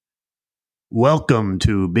Welcome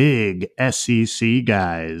to Big SEC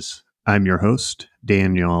Guys. I'm your host,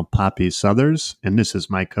 Daniel Poppy Southers, and this is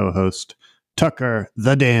my co-host, Tucker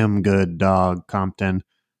the Damn Good Dog Compton.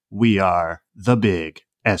 We are the Big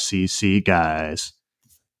SEC Guys.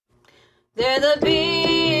 They're the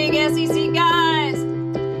Big SEC Guys.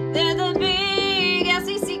 They're the Big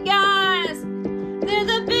SEC Guys. They're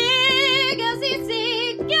the Big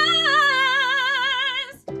SEC Guys.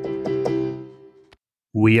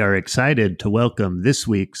 We are excited to welcome this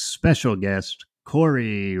week's special guest,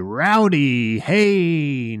 Cory Rowdy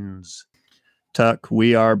Haynes. Tuck,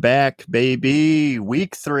 we are back, baby.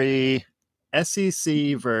 Week 3,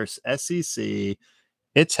 SEC versus SEC.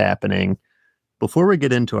 It's happening. Before we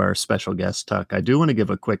get into our special guest, Tuck, I do want to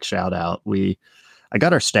give a quick shout out. I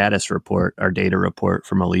got our status report, our data report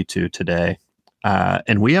from Elitu today,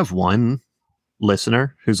 and we have one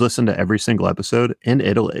listener who's listened to every single episode in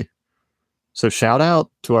Italy. So shout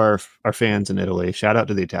out to our fans in Italy. Shout out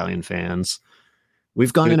to the Italian fans.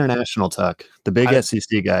 We've gone international, Tuck. The big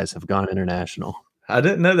SEC guys have gone international. I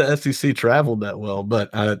didn't know the SEC traveled that well, but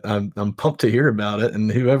I'm pumped to hear about it.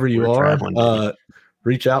 And whoever you are,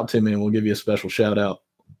 reach out to me and we'll give you a special shout out.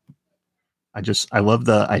 I love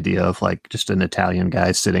the idea of like just an Italian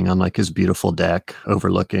guy sitting on like his beautiful deck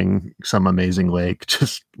overlooking some amazing lake,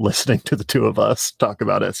 just listening to the two of us talk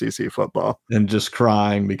about SEC football. And just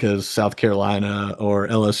crying because South Carolina or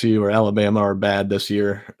LSU or Alabama are bad this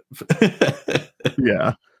year.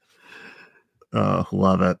 Yeah. Oh,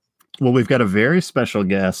 love it. Well, we've got a very special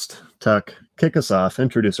guest. Tuck, kick us off.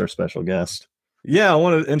 Introduce our special guest. Yeah, I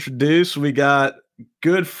want to introduce, we got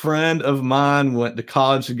good friend of mine, went to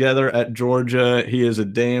college together at Georgia. He is a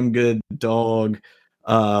damn good dog,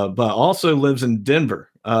 but also lives in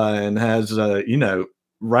Denver and has,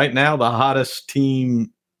 right now the hottest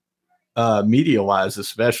team media-wise,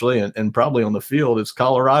 especially, and probably on the field, is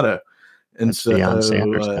Colorado. And that's so beyond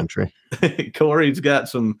Sanders country. Corey's got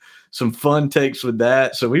some fun takes with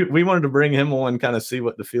that. So we wanted to bring him on, kind of see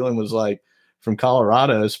what the feeling was like from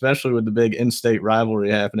Colorado, especially with the big in-state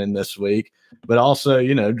rivalry happening this week. But also,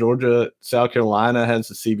 Georgia, South Carolina has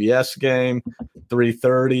the CBS game,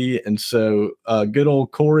 3:30. And so good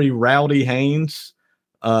old Cory Rowdy Haynes,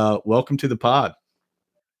 welcome to the pod.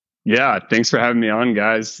 Yeah, thanks for having me on,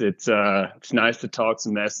 guys. It's nice to talk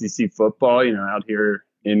some SEC football. Out here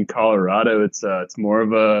in Colorado, it's more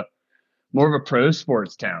of a pro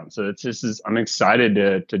sports town. So I'm excited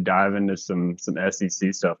to dive into some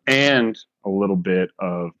SEC stuff and a little bit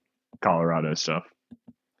of Colorado stuff.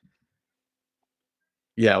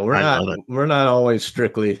 Yeah, we're not always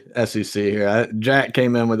strictly SEC here. Jack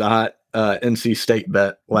came in with a hot NC State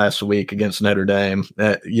bet last week against Notre Dame.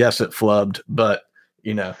 Yes, it flubbed, but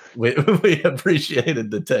we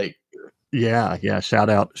appreciated the take. Yeah. Shout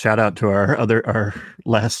out to our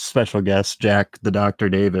last special guest, Jack the Dr.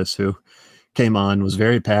 Davis, who came on, was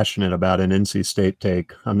very passionate about an NC State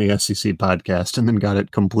take on the SEC podcast, and then got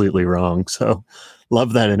it completely wrong. So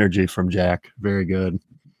love that energy from Jack. Very good.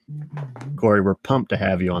 Cory, we're pumped to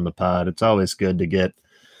have you on the pod. It's always good to get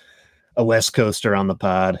a West Coaster on the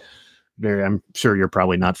pod. I'm sure you're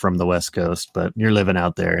probably not from the West Coast, but you're living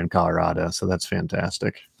out there in Colorado, so that's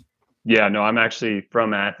fantastic. Yeah, no, I'm actually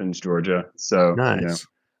from Athens, Georgia. So nice.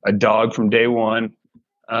 A dog from day one.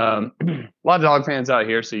 A lot of dog fans out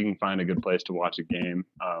here, so you can find a good place to watch a game.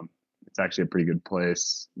 It's actually a pretty good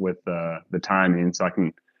place with the timing, so I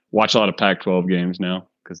can watch a lot of Pac-12 games now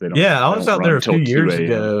because they don't. Yeah, I was out there a few years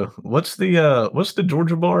ago. What's the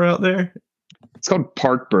Georgia bar out there? It's called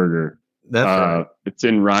Park Burger. That's right. It's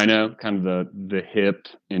in Rhino, kind of the hip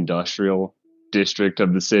industrial district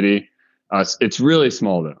of the city. It's really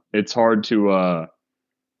small though. It's hard to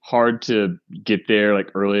get there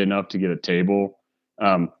like early enough to get a table.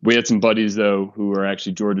 We had some buddies though who are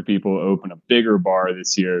actually Georgia people open a bigger bar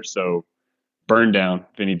this year. So Burn Down,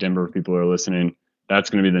 if any Denver people are listening, that's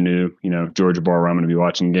going to be the new, Georgia bar where I'm going to be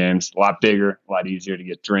watching games. A lot bigger, a lot easier to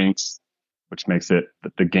get drinks, which makes the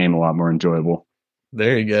game a lot more enjoyable.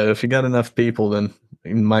 There you go. If you got enough people, then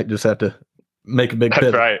you might just have to make a big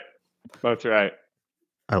pivot. That's right.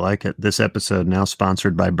 I like it. This episode now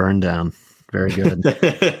sponsored by Burn Down. Very good.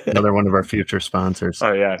 Another one of our future sponsors.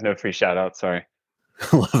 Oh yeah, no free shout out. Sorry.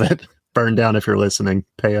 Love it. Burn Down, if you're listening,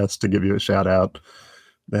 pay us to give you a shout out.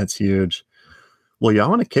 That's huge. Well, y'all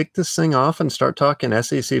want to kick this thing off and start talking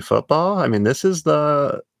SEC football? I mean, this is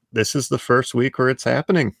the first week where it's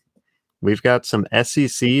happening. We've got some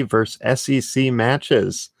SEC versus SEC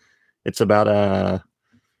matches. It's about I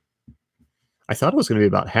thought it was going to be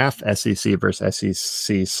about half SEC versus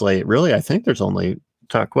SEC slate. Really, I think there's only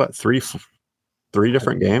three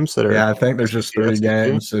different games that are. Yeah, I think there's just 3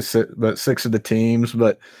 games, but 6 of the teams.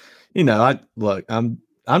 But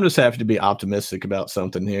I'm just happy to be optimistic about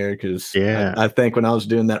something here because Yeah. I think when I was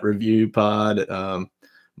doing that review pod,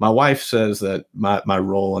 my wife says that my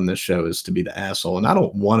role on this show is to be the asshole, and I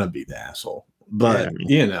don't want to be the asshole. But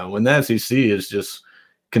when the SEC is just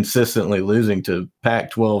consistently losing to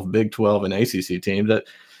Pac-12, Big 12, and ACC teams, that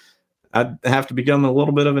I'd have to become a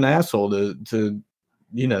little bit of an asshole to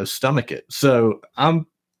stomach it. So I'm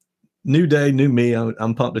new day, new me.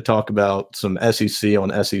 I'm pumped to talk about some SEC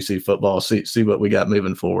on SEC football. See what we got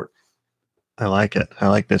moving forward. I like it. I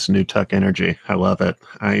like this new Tuck energy. I love it.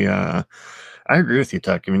 I agree with you,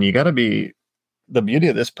 Tuck. I mean, you got to be. The beauty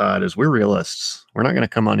of this pod is we're realists. We're not going to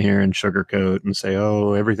come on here and sugarcoat and say,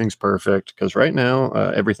 "Oh, everything's perfect," because right now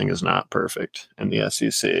everything is not perfect in the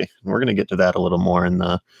SEC. And we're going to get to that a little more in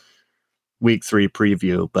the Week 3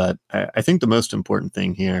 preview. But I think the most important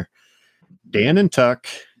thing here, Dan and Tuck.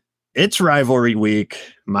 It's rivalry week.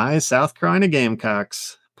 My South Carolina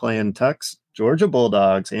Gamecocks playing Tuck's Georgia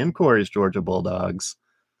Bulldogs and Cory's Georgia Bulldogs.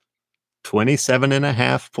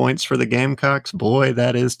 27.5 points for the Gamecocks. Boy,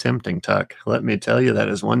 that is tempting, Tuck. Let me tell you, that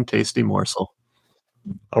is one tasty morsel.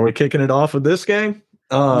 Are we kicking it off with this game?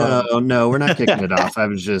 No, we're not kicking it off. I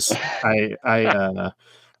was just, I've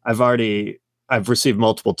received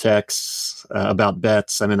multiple texts about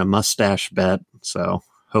bets. I'm in a mustache bet, so.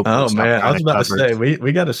 Oh man, I was about to say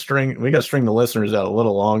we got to string the listeners out a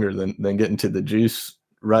little longer than getting to the juice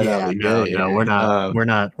out of the gate. No, we're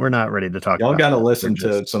not ready to talk. Y'all got to listen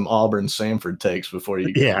to some Auburn Samford takes before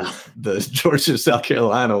you get the Georgia South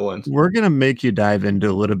Carolina ones. We're gonna make you dive into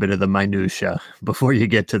a little bit of the minutia before you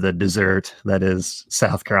get to the dessert that is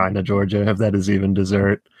South Carolina Georgia, if that is even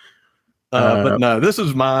dessert. But no, this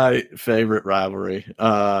is my favorite rivalry.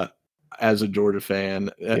 As a Georgia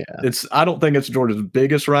fan, I don't think it's Georgia's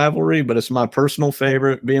biggest rivalry, but it's my personal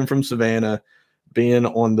favorite, being from Savannah, being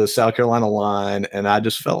on the South Carolina line. And I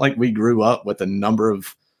just felt like we grew up with a number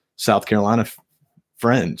of South Carolina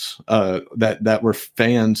friends that were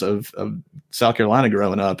fans of South Carolina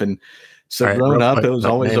growing up. And so growing up, it was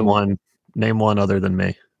always name one other than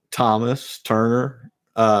me. Thomas Turner.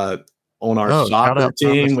 On our soccer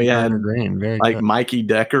team, we had Mikey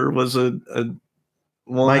Decker was a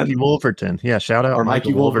Mikey Wolverton. Yeah, shout out or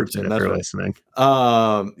Mikey Wolverton if you're listening. So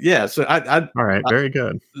I all right, very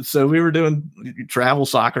good. So we were doing travel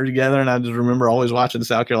soccer together, and I just remember always watching the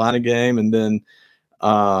South Carolina game. And then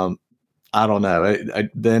I don't know.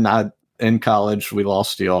 Then in college we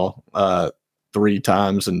lost y'all 3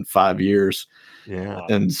 times in 5 years. Yeah,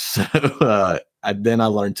 and so then I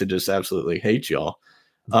learned to just absolutely hate y'all.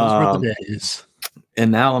 Those were the days.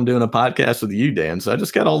 And now I'm doing a podcast with you, Dan. So I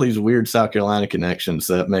just got all these weird South Carolina connections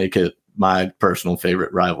that make it my personal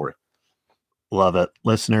favorite rivalry. Love it.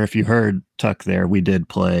 Listener, if you heard Tuck there, we did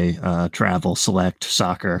play travel select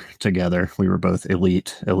soccer together. We were both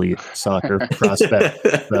elite soccer prospect.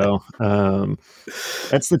 So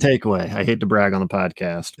that's the takeaway. I hate to brag on the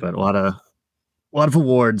podcast, but a lot of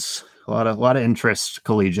awards, a lot of interest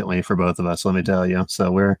collegiately for both of us, let me tell you.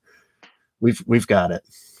 So we've got it.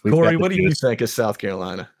 Cory, what do you think of South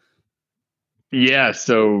Carolina? Yeah,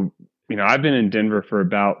 so I've been in Denver for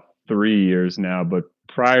about 3 years now, but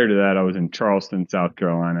prior to that, I was in Charleston, South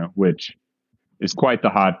Carolina, which is quite the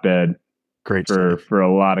hotbed for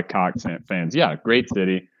a lot of Cox fans. Yeah, great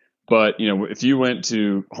city. But if you went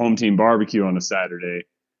to home team barbecue on a Saturday,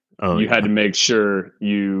 you had to make sure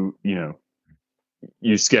you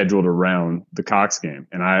scheduled around the Cox game.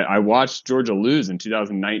 And I watched Georgia lose in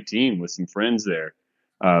 2019 with some friends there.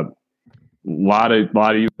 A lot of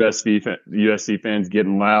USC fans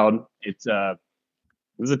getting loud. It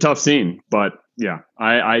was a tough scene, but yeah,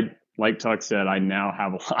 I like Tuck said, I now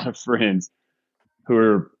have a lot of friends who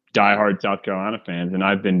are diehard South Carolina fans, and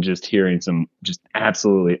I've been just hearing some just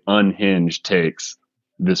absolutely unhinged takes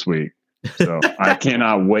this week. So I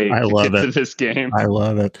cannot wait to get to this game. I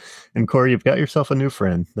love it. And Cory, you've got yourself a new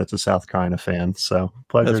friend that's a South Carolina fan. So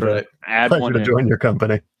pleasure to join your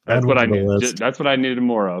company. That's what I need. That's what I needed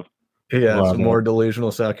more of. Yeah, some more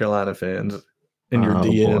delusional South Carolina fans in your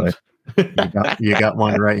DMs. You got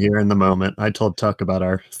one right here in the moment. I told Tuck about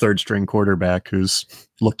our third string quarterback who's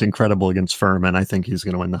looked incredible against Furman. I think he's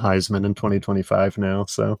going to win the Heisman in 2025 now.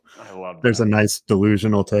 So there's a nice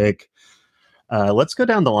delusional take. Let's go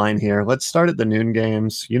down the line here. Let's start at the noon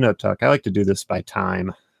games. Tuck, I like to do this by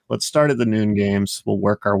time. Let's start at the noon games. We'll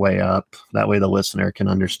work our way up. That way the listener can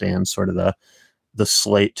understand sort of the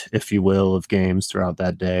slate, if you will, of games throughout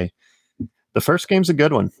that day. The first game's a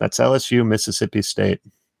good one. That's LSU, Mississippi State.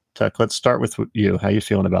 Tuck, let's start with you. How you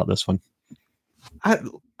feeling about this one?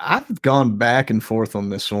 I've gone back and forth on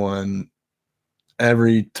this one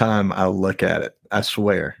every time I look at it. I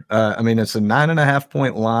swear. I mean, it's a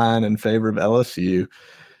 9.5-point line in favor of LSU.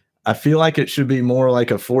 I feel like it should be more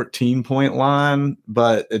like a 14-point line,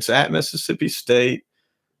 but it's at Mississippi State.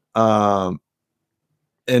 And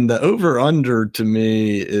the over-under to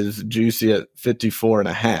me is juicy at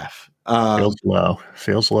 54.5.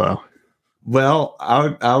 Feels low. Well,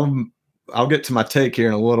 I'll get to my take here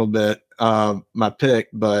in a little bit, my pick,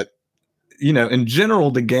 but in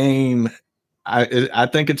general, the game, I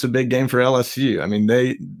think it's a big game for LSU. I mean,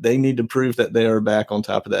 they need to prove that they are back on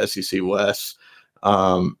top of the SEC West.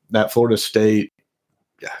 That Florida State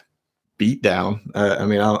beat down. I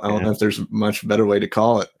mean, I don't know if there's a much better way to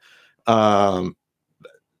call it.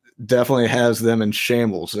 Definitely has them in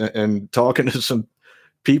shambles. And talking to some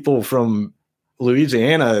people from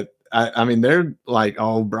Louisiana, I mean, they're like,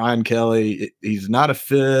 "Oh, Brian Kelly, he's not a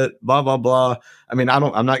fit, blah, blah, blah." I mean, I'm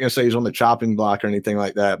not going to say he's on the chopping block or anything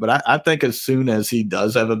like that, but I think as soon as he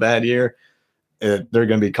does have a bad year, they're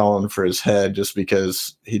going to be calling for his head just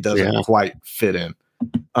because he doesn't quite fit in.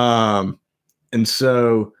 And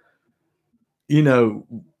so,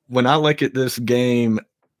 when I look at this game,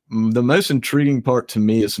 the most intriguing part to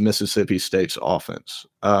me is Mississippi State's offense.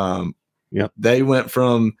 They went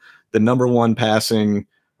from the number one passing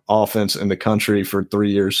offense in the country for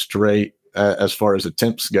 3 years straight, as far as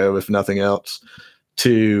attempts go, if nothing else,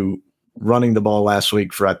 to running the ball last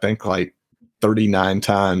week for, I think, like 39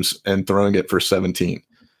 times and throwing it for 17.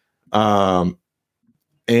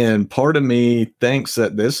 And part of me thinks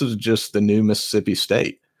that this is just the new Mississippi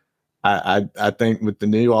State. I think with the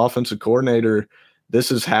new offensive coordinator,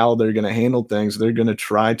 this is how they're going to handle things. They're going to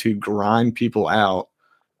try to grind people out.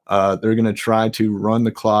 They're going to try to run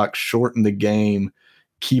the clock, shorten the game,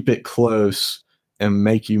 keep it close, and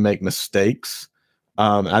make you make mistakes.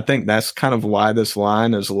 I think that's kind of why this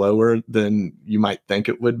line is lower than you might think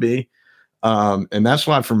it would be. And that's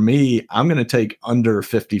why, for me, I'm going to take under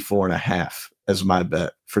 54.5 as my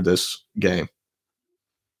bet for this game.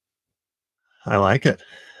 I like it.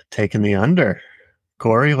 Taking the under.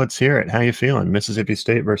 Corey, let's hear it. How you feeling? Mississippi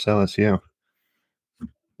State versus LSU.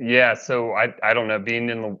 Yeah, so I don't know. Being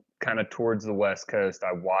in the kind of towards the West Coast,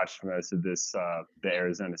 I watched most of this the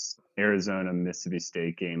Arizona Mississippi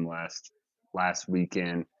State game last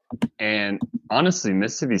weekend, and honestly,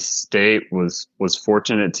 Mississippi State was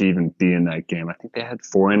fortunate to even be in that game. I think they had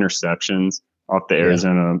 4 interceptions off the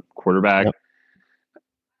Arizona quarterback.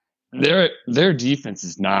 Yep. Their defense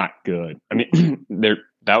is not good. I mean,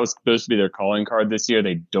 that was supposed to be their calling card this year.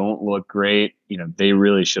 They don't look great. They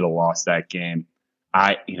really should have lost that game.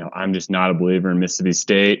 I'm just not a believer in Mississippi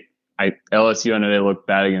State. LSU, I know they look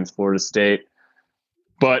bad against Florida State,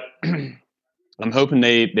 but I'm hoping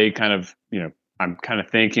they kind of, I'm kind of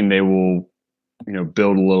thinking they will,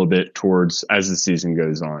 build a little bit towards as the season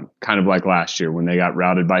goes on. Kind of like last year when they got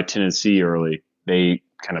routed by Tennessee early, they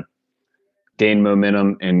kind of gained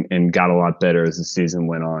momentum and got a lot better as the season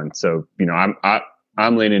went on. So,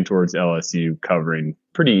 I'm leaning towards LSU covering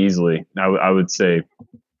pretty easily. I would say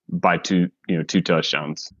by 2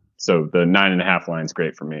 touchdowns. So the 9.5 line is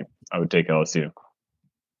great for me. I would take LSU.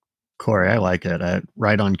 Corey, I like it.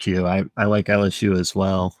 Right on cue. I like LSU as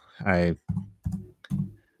well. I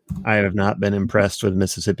have not been impressed with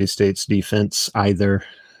Mississippi State's defense either.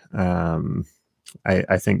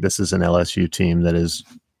 I think this is an LSU team that is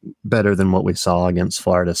better than what we saw against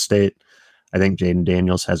Florida State. I think Jaden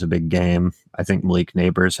Daniels has a big game. I think Malik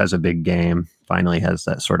Neighbors has a big game, finally has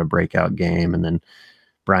that sort of breakout game. And then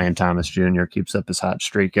Brian Thomas Jr. keeps up his hot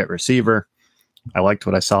streak at receiver. I liked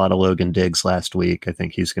what I saw out of Logan Diggs last week. I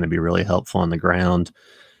think he's going to be really helpful on the ground.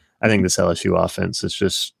 I think this LSU offense is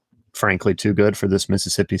just frankly too good for this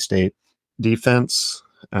Mississippi State defense.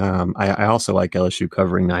 I also like LSU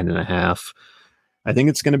covering 9.5. I think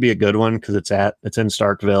it's going to be a good one because it's in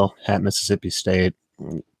Starkville at Mississippi State.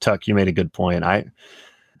 Tuck, you made a good point.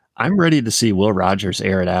 I'm ready to see Will Rogers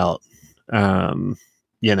air it out.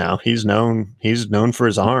 He's known for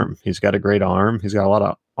his arm. He's got a great arm. He's got a lot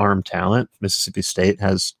of arm talent. Mississippi State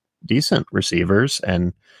has decent receivers,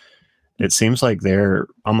 and it seems like they're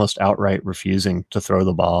almost outright refusing to throw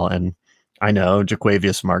the ball. And I know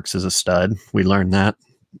Jaquavius Marks is a stud. We learned that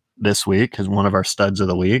this week as one of our studs of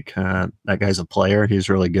the week. That guy's a player. He's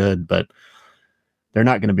really good, but they're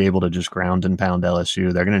not going to be able to just ground and pound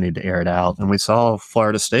LSU. They're going to need to air it out. And we saw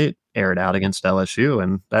Florida State air it out against LSU,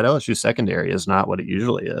 and that LSU secondary is not what it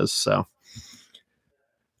usually is. So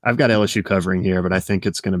I've got LSU covering here, but I think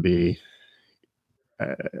it's going to be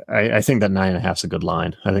I think that 9.5 is a good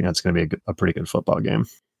line. I think that's going to be a pretty good football game.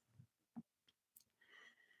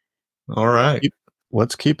 All right.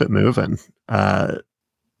 Let's keep it moving. The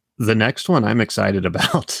next one I'm excited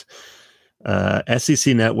about.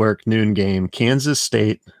 SEC Network noon game, Kansas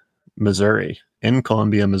State, Missouri, in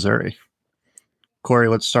Columbia, Missouri. Corey,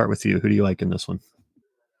 let's start with you. Who do you like in this one?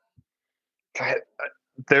 God,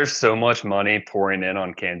 there's so much money pouring in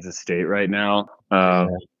on Kansas State right now,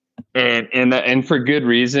 and for good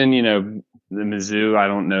reason. You know, the Mizzou. I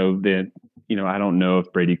don't know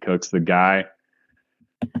if Brady Cook's the guy.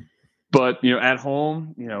 But, at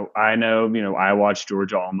home, I watched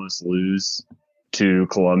Georgia almost lose to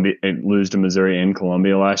Missouri in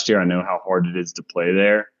Columbia last year. I know how hard it is to play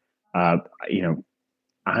there.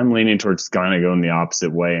 I'm leaning towards kind of going the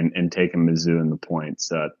opposite way and taking Mizzou in the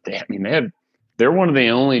points. They're one of the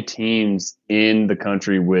only teams in the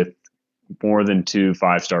country with more than 2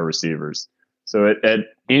 5-star receivers. So at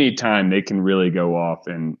any time they can really go off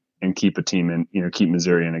and keep a team in, keep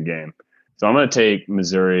Missouri in a game. So I'm going to take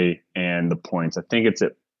Missouri and the points. I think it's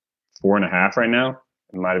at 4.5 right now.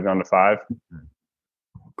 It might have gone to 5.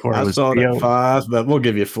 Corey, I saw it at 5, but we'll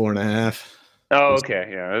give you 4.5. Oh, okay.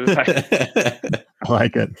 Yeah. I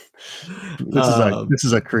like it. This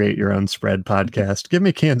is a create your own spread podcast. Give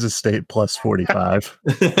me Kansas State plus 45.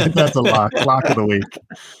 That's a lock of the week.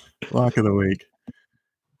 Lock of the week.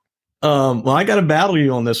 Well, I got to battle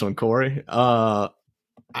you on this one, Corey.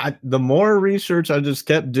 The more research I just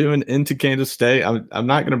kept doing into Kansas State, I'm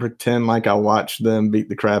not going to pretend like I watched them beat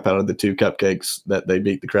the crap out of the 2 cupcakes that they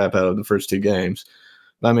beat the crap out of the first 2 games.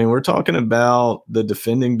 But, I mean, we're talking about the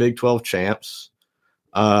defending Big 12 champs.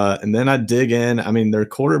 And then I dig in. I mean, their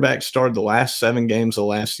quarterback started the last 7 games of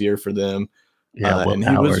last year for them. Yeah, and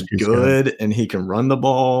he was good, and he can run the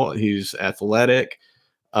ball. He's athletic.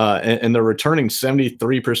 And they're returning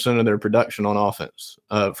 73% of their production on offense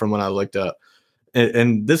from when I looked up.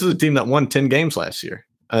 And this is a team that won 10 games last year.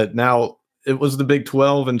 Now, it was the Big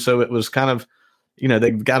 12, and so it was kind of,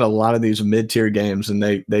 they've got a lot of these mid-tier games, and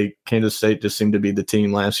Kansas State just seemed to be the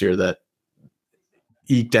team last year that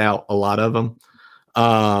eked out a lot of them.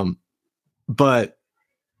 But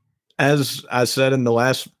as I said in the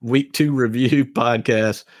last week 2 review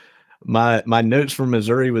podcast, my notes for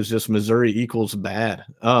Missouri was just Missouri equals bad.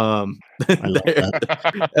 I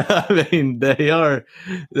mean, they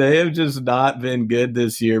have just not been good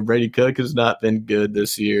this year. Brady Cook has not been good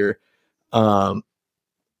this year. I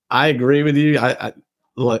agree with you. I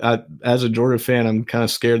as a Georgia fan, I'm kind of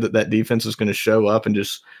scared that defense is going to show up and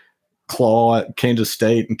just claw at Kansas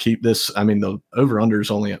State and keep this. I mean, the over-under is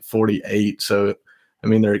only at 48. So, I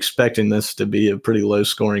mean, they're expecting this to be a pretty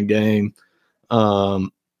low-scoring game.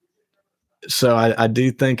 So I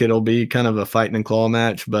do think it'll be kind of a fighting and claw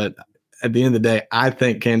match, but at the end of the day, I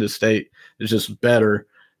think Kansas State is just better,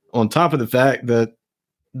 on top of the fact that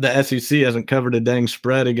the SEC hasn't covered a dang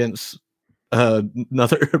spread against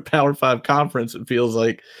another Power 5 conference, it feels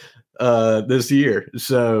like, this year.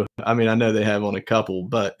 So, I mean, I know they have on a couple,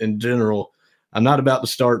 but in general, I'm not about to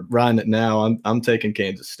start riding it now. I'm taking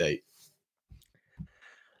Kansas State.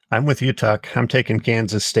 I'm with you, Tuck. I'm taking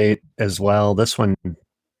Kansas State as well. This one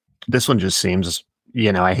just seems,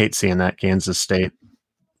 I hate seeing that Kansas State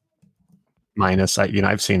minus.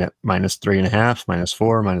 I've seen it minus 3.5,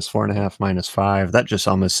 -4, -4.5, -5. That just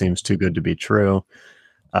almost seems too good to be true.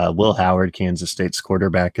 Will Howard, Kansas State's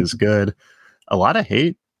quarterback, is good. A lot of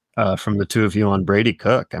hate from the 2 of you on Brady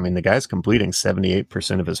Cook. I mean, the guy's completing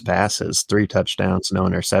 78% of his passes, 3 touchdowns, no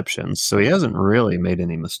interceptions. So he hasn't really made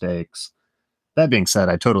any mistakes. That being said,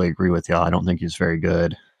 I totally agree with y'all. I don't think he's very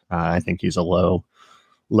good. I think he's a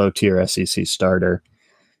low-tier SEC starter.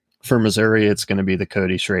 For Missouri, it's going to be the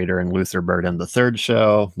Cody Schrader and Luther Burden III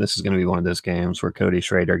show. This is going to be one of those games where Cody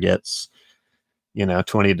Schrader gets,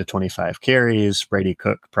 20 to 25 carries. Brady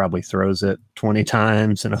Cook probably throws it 20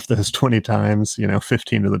 times. And of those 20 times,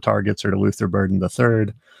 15 of the targets are to Luther Burden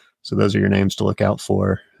III. So those are your names to look out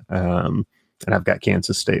for. And I've got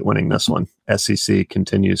Kansas State winning this one. SEC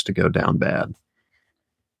continues to go down bad.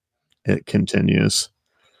 It continues.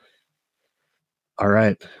 All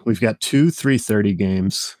right. We've got 2 3:30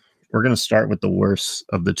 games. We're going to start with the worst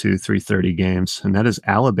of the 2 3:30 games, and that is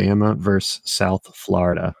Alabama versus South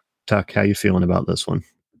Florida. Tuck, how you feeling about this one?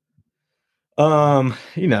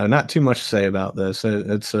 Not too much to say about this.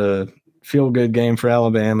 It's a feel-good game for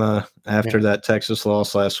Alabama after that Texas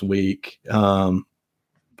loss last week. I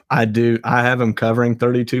have them covering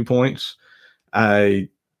 32 points. I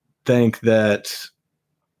think that,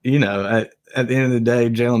 at the end of the day,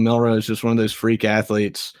 Jalen Milroe is just one of those freak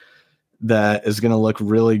athletes that is going to look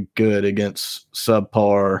really good against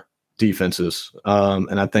subpar defenses.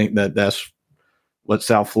 And I think that that's what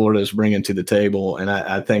South Florida is bringing to the table. And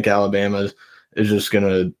I think Alabama is just going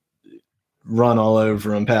to run all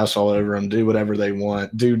over them, pass all over them, do whatever they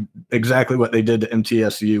want, do exactly what they did to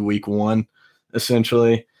MTSU week 1,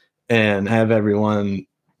 essentially. and have everyone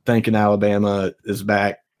thinking Alabama is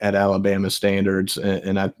back at Alabama standards.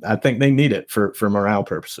 And I think they need it for morale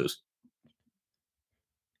purposes.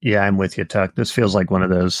 Yeah, I'm with you, Tuck. This feels like one of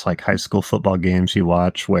those like high school football games you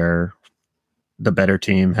watch where the better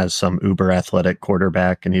team has some uber athletic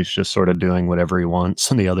quarterback and he's just sort of doing whatever he wants,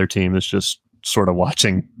 and the other team is just sort of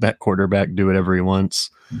watching that quarterback do whatever he wants.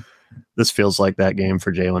 This feels like that game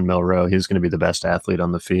for Jalen Milroe. He's going to be the best athlete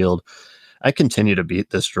on the field. I continue to beat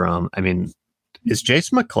this drum. I mean, is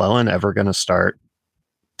Jace McClellan ever going to start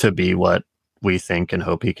to be what we think and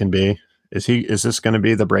hope he can be? Is this going to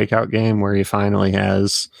be the breakout game where he finally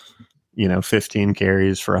has, 15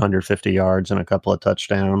 carries for 150 yards and a couple of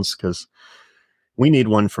touchdowns? Because we need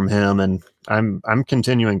one from him. And I'm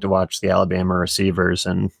continuing to watch the Alabama receivers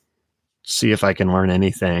and see if I can learn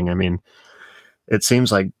anything. I mean, it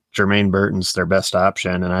seems like Jermaine Burton's their best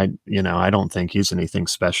option, and I don't think he's anything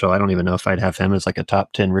special. I don't even know if I'd have him as like a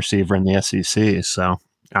top 10 receiver in the SEC. So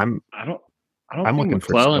I don't I'm think looking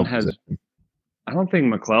McClellan for skill position. I don't think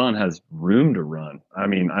McClellan has room to run. I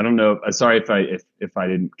mean, I don't know. Sorry if I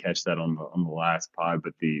didn't catch that on the last pod,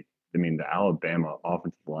 but the Alabama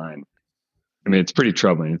offensive line. I mean, it's pretty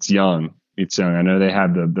troubling. It's young. I know they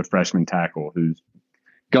have the freshman tackle who's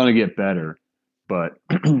going to get better, but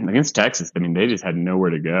against Texas, I mean, they just had nowhere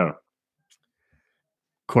to go.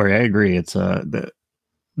 Cory, I agree. It's the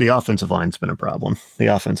offensive line's been a problem. The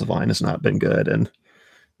offensive line has not been good, and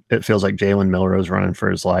it feels like Jalen Milroe's running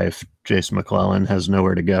for his life. Jason McClellan has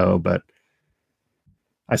nowhere to go, but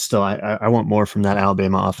I want more from that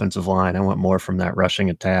Alabama offensive line. I want more from that rushing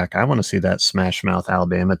attack. I want to see that smash mouth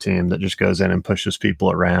Alabama team that just goes in and pushes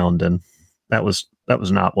people around, and that was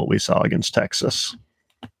not what we saw against Texas.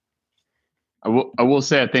 I will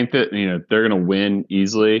say I think that they're going to win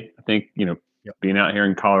easily. I think being out here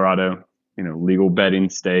in Colorado, legal betting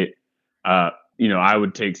state, I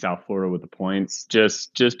would take South Florida with the points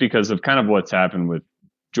just because of kind of what's happened with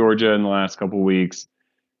Georgia in the last couple of weeks.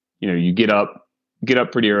 You get up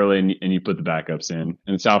pretty early and you put the backups in,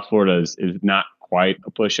 and South Florida is not quite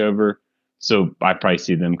a pushover, so I probably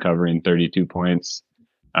see them covering 32 points.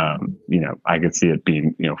 I could see it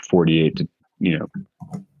being 48 to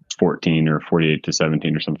 14 or 48 to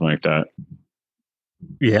 17 or something like that.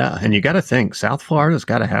 Yeah, and you got to think South Florida's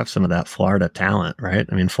got to have some of that Florida talent, right?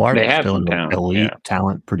 I mean, Florida is still an elite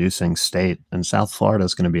talent producing state, and South Florida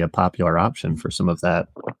is going to be a popular option for some of that,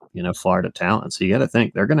 Florida talent. So you got to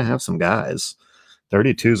think they're going to have some guys.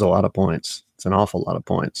 32 is a lot of points. It's an awful lot of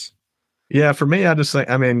points. Yeah, for me, I just think,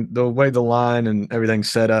 the way the line and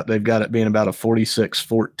everything's set up, they've got it being about a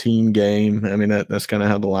 46-14 game. I mean, that's kind of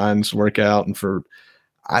how the lines work out. And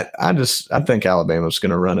I think Alabama's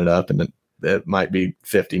going to run it up, and it might be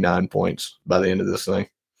 59 points by the end of this thing.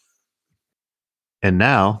 And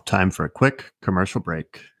now, time for a quick commercial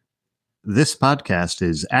break. This podcast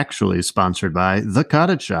is actually sponsored by The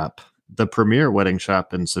Cottage Shop, the premier wedding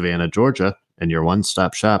shop in Savannah, Georgia, and your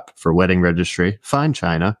one-stop shop for wedding registry, fine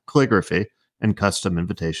china, calligraphy, and custom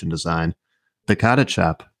invitation design. The Cottage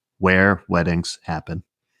Shop, where weddings happen.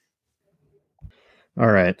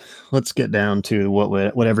 All right, let's get down to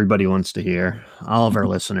what everybody wants to hear. All of our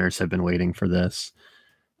listeners have been waiting for this.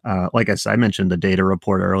 Like I mentioned the data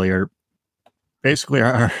report earlier. Basically,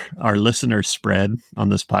 our listener spread on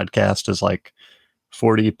this podcast is like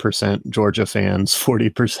 40% Georgia fans,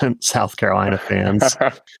 40% South Carolina fans,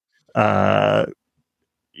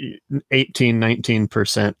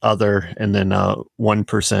 19% other, and then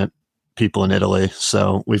 1% people in Italy.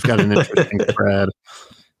 So we've got an interesting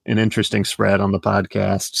spread on the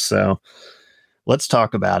podcast. So let's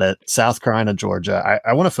talk about it. South Carolina, Georgia.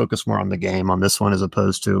 I want to focus more on the game on this one as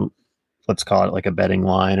opposed to, let's call it like a betting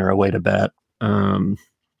line or a way to bet. I'll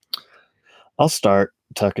start,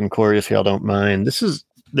 Tuck and Cory, if y'all don't mind. This is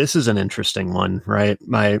an interesting one, right?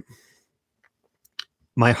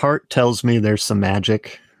 My heart tells me there's some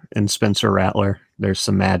magic in Spencer Rattler. There's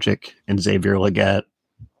some magic in Xavier Legette.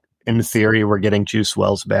 In theory, we're getting Juice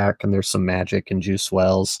Wells back, and there's some magic in Juice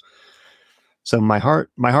Wells. So my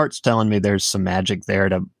heart's telling me there's some magic there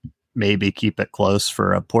to maybe keep it close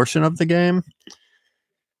for a portion of the game.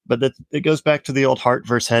 But it goes back to the old heart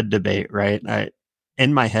versus head debate, right?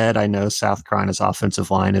 In my head, I know South Carolina's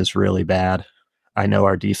offensive line is really bad. I know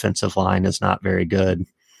our defensive line is not very good.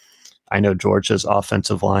 I know Georgia's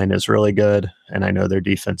offensive line is really good, and I know their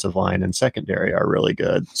defensive line and secondary are really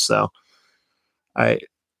good. So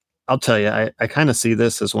I'll tell you, I kind of see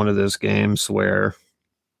this as one of those games where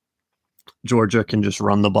Georgia can just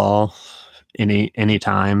run the ball any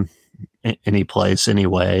time, any place, any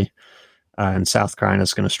way, and South Carolina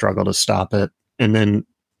is going to struggle to stop it. And then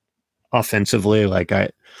offensively,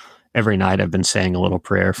 every night I've been saying a little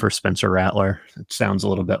prayer for Spencer Rattler. It sounds a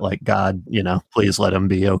little bit like God, please let him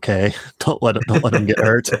be okay. Don't let him get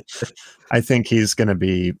hurt. I think he's going to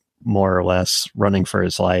be more or less running for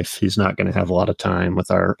his life. He's not going to have a lot of time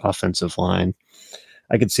with our offensive line.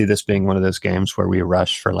 I could see this being one of those games where we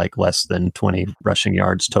rush for like less than 20 rushing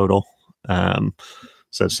yards total.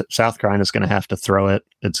 So South Carolina is going to have to throw it.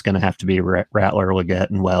 It's going to have to be Rattler, Leggett,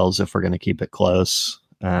 and Wells if we're going to keep it close.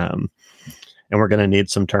 And we're going to need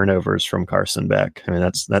some turnovers from Carson Beck. I mean,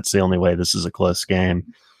 that's the only way this is a close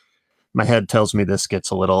game. My head tells me this gets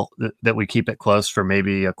that we keep it close for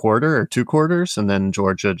maybe a quarter or 2 quarters, and then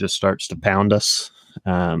Georgia just starts to pound us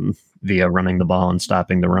via running the ball and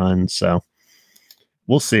stopping the run. So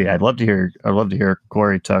we'll see. I'd love to hear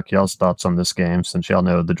Cory, Tuck, y'all's thoughts on this game since y'all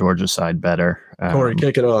know the Georgia side better. Cory,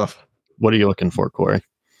 kick it off. What are you looking for, Cory?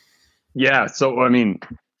 Yeah, so I mean,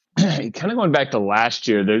 kind of going back to last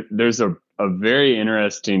year, there's a very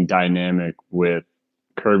interesting dynamic with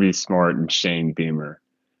Kirby Smart and Shane Beamer.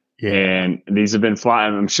 Yeah. And these have been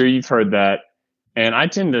flying. I'm sure you've heard that. And I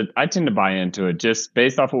tend to buy into it just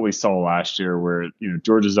based off what we saw last year where,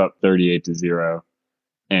 Georgia's up 38-0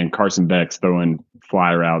 and Carson Beck's throwing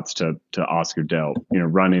fly routes to Oscar Dell,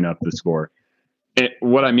 running up the score.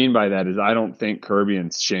 What I mean by that is I don't think Kirby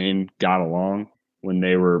and Shane got along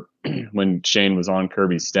when Shane was on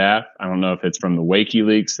Kirby's staff. I don't know if it's from the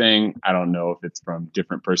WikiLeaks thing. I don't know if it's from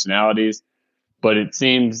different personalities, but it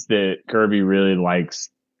seems that Kirby really likes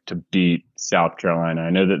to beat South Carolina. I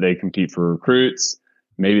know that they compete for recruits.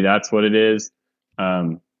 Maybe that's what it is.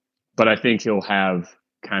 But I think he'll have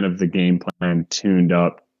kind of the game plan tuned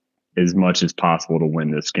up as much as possible to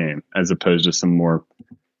win this game, as opposed to some more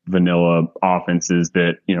vanilla offenses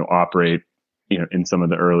that, operate, in some of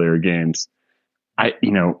the earlier games. I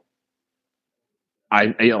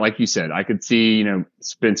like you said, I could see,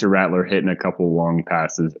 Spencer Rattler hitting a couple long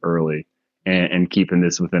passes early and keeping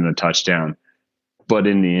this within a touchdown. But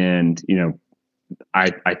in the end,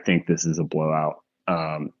 I think this is a blowout.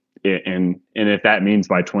 And if that means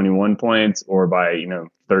by 21 points or by,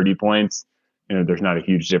 30 points, there's not a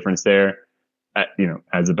huge difference there.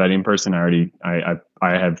 As a betting person, I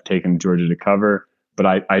have taken Georgia to cover, but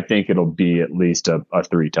I think it'll be at least a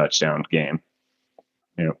 3 touchdown game.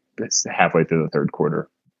 It's halfway through the third quarter.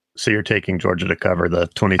 So you're taking Georgia to cover the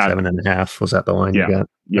 27.5. Was that the line you got?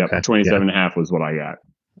 Yeah. Okay. 27.5 was what I got.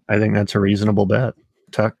 I think that's a reasonable bet.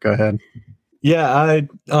 Tuck, go ahead. Yeah,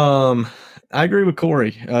 I agree with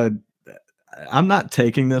Cory. I'm not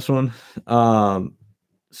taking this one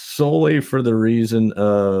solely for the reason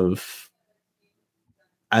of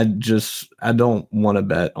I don't want to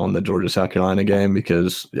bet on the Georgia South Carolina game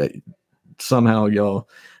because somehow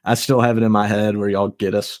I still have it in my head where y'all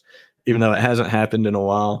get us, even though it hasn't happened in a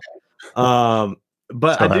while.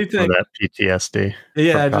 But so I do think that PTSD.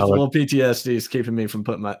 Yeah, just a little PTSD is keeping me from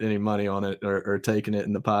putting any money on it or taking it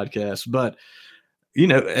in the podcast. But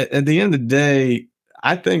at the end of the day,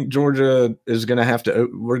 I think Georgia is going to have to.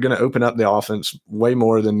 We're going to open up the offense way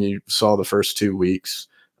more than you saw the first 2 weeks,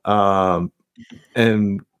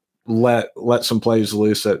 and let some plays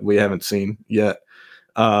loose that we haven't seen yet.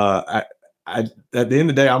 At the end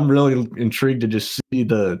of the day, I'm really intrigued to just see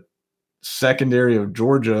the secondary of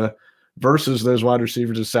Georgia versus those wide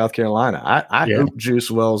receivers of South Carolina. I hope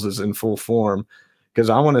Juice Wells is in full form because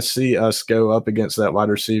I want to see us go up against that wide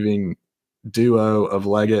receiving duo of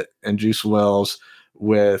Leggett and Juice Wells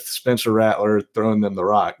with Spencer Rattler throwing them the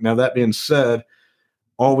rock. Now, that being said,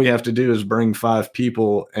 all we have to do is bring 5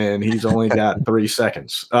 people, and he's only got 3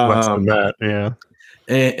 seconds. Less than that, yeah.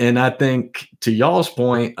 And I think to y'all's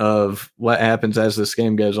point of what happens as this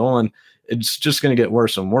game goes on, it's just going to get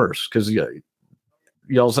worse and worse because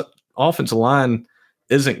y'all's offensive line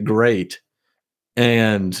isn't great,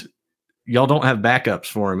 and y'all don't have backups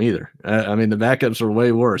for him either. I mean, the backups are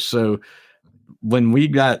way worse. So when we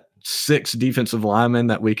got 6 defensive linemen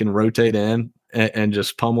that we can rotate in and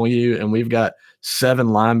just pummel you, and we've got 7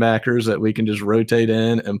 linebackers that we can just rotate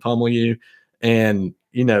in and pummel you, and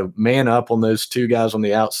man up on those 2 guys on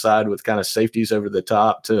the outside with kind of safeties over the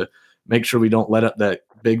top to make sure we don't let up that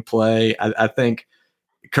big play. I think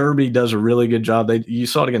Kirby does a really good job. You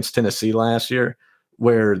saw it against Tennessee last year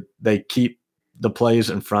where they keep the plays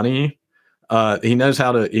in front of you. He knows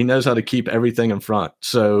how to keep everything in front.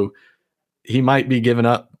 So he might be giving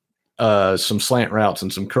up some slant routes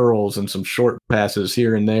and some curls and some short passes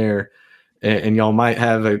here and there. And y'all might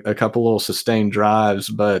have a couple little sustained drives,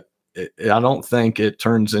 but I don't think it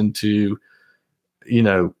turns into,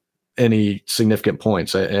 any significant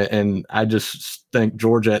points. And I just think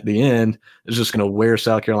Georgia at the end is just going to wear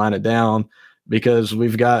South Carolina down because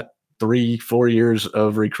we've got 3-4 years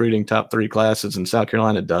of recruiting top 3 classes, and South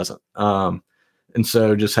Carolina doesn't. And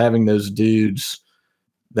so just having those dudes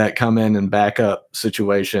that come in and back up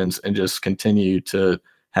situations and just continue to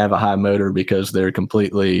have a high motor because they're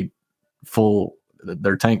completely full,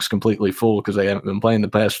 their tank's completely full because they haven't been playing the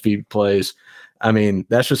past few plays. I mean,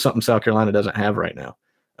 that's just something South Carolina doesn't have right now.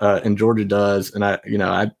 And Georgia does. And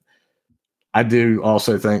I do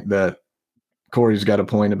also think that Corey's got a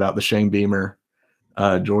point about the Shane Beamer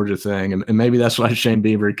Georgia thing. And maybe that's why Shane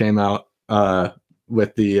Beamer came out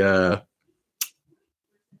with the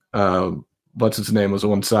what's his name was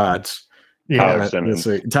on sides. Tyler Simmons.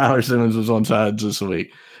 Tyler Simmons was on sides this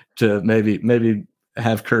week to maybe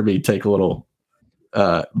have Kirby take a little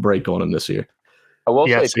break on him this year. I will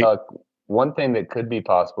say, Tuck, one thing that could be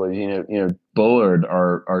possible is Bullard,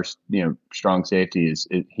 our strong safety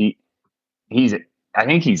he's I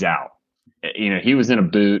think he's out. He was in a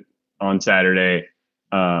boot on Saturday.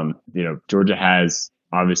 Georgia has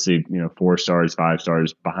obviously 4 stars, 5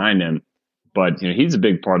 stars behind him. But he's a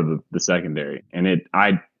big part of the secondary, and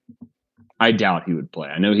I doubt he would play.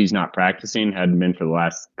 I know he's not practicing, hadn't been for the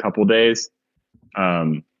last couple days,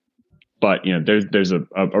 but there's a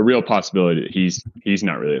real possibility that he's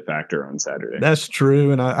not really a factor on Saturday. That's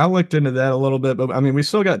true, and I looked into that a little bit, but I mean we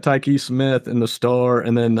still got Tyke Smith in the star,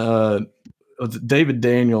 and then David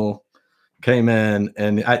Daniel came in,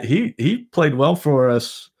 and he played well for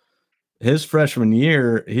us. His freshman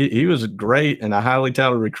year, he was great and a highly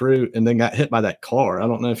touted recruit, and then got hit by that car. I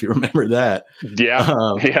don't know if you remember that.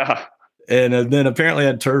 Yeah, yeah. And then apparently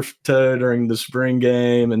had turf toe during the spring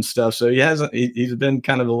game and stuff. So he's been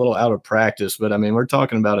kind of a little out of practice. But I mean, we're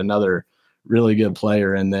talking about another really good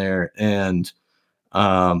player in there. And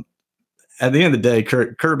at the end of the day,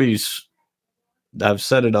 Kirby's. I've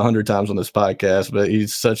said it 100 times on this podcast, but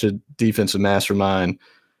he's such a defensive mastermind.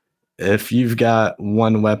 If you've got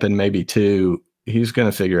one weapon, maybe 2, he's going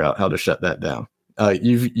to figure out how to shut that down.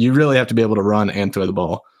 You really have to be able to run and throw the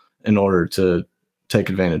ball in order to take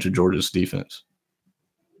advantage of Georgia's defense.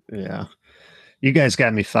 Yeah. You guys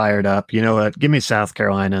got me fired up. You know what? Give me South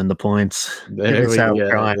Carolina and the points. There we South go,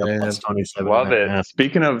 Carolina man. plus 27. Love it.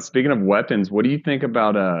 Speaking of weapons, what do you think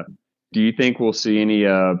about do you think we'll see any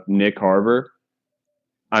Nick Harbour?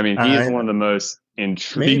 I mean, he is one of the most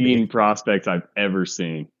intriguing prospects I've ever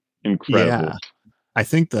seen. Incredible. Yeah. I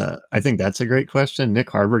think that's a great question. Nick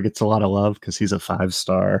Harbour gets a lot of love because he's a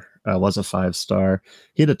 5-star, was a 5-star.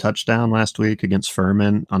 He had a touchdown last week against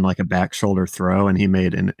Furman on like a back shoulder throw, and he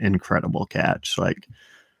made an incredible catch. Like,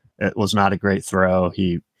 it was not a great throw.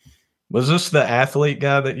 Was this the athlete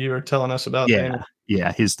guy that you were telling us about? Yeah. Daniel?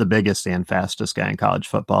 Yeah. He's the biggest and fastest guy in college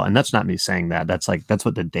football. And that's not me saying that. That's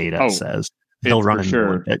what the data says. He'll run in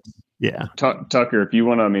sure. Yeah. Tucker, if you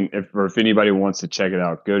want to, if anybody wants to check it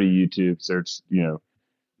out, go to YouTube, search,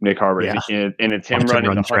 Nick Harbour, and it's him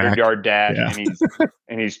running the 100-yard dash,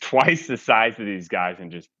 and he's twice the size of these guys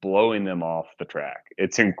and just blowing them off the track.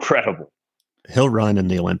 It's incredible. He'll run in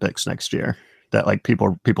the Olympics next year. That like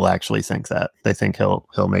people actually think that they think he'll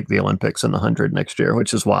make the Olympics in the 100 next year,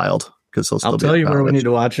 which is wild because he'll still. I'll tell you where we need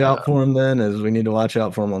to watch out for him. Then is we need to watch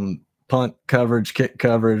out for him on punt coverage, kick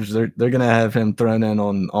coverage. They're going to have him thrown in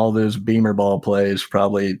on all those Beamer ball plays,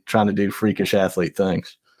 probably trying to do freakish athlete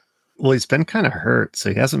things. Well, he's been kind of hurt, so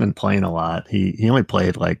he hasn't been playing a lot. He only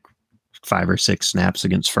played like 5 or 6 snaps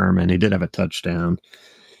against Furman. He did have a touchdown.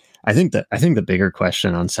 I think the bigger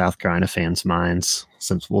question on South Carolina fans' minds,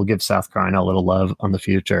 since we'll give South Carolina a little love on the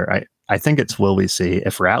future, I think it's will we see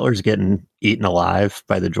if Rattler's getting eaten alive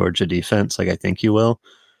by the Georgia defense, like I think he will.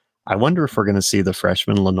 I wonder if we're going to see the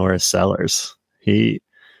freshman Lenoris Sellers.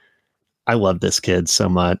 I love this kid so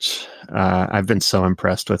much. I've been so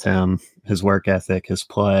impressed with him, his work ethic, his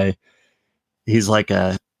play. He's like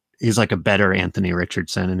a better Anthony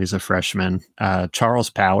Richardson, and he's a freshman.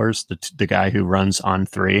 Charles Powers, the guy who runs On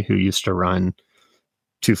 3, who used to run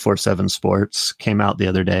 247 Sports, came out the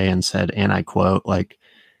other day and said, and I quote, like,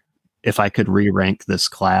 if I could re-rank this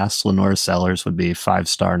class, Lenoris Sellers would be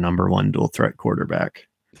 5-star number 1 dual threat quarterback.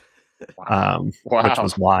 Wow. Which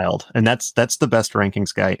was wild. And that's the best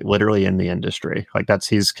rankings guy literally in the industry. Like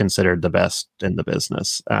he's considered the best in the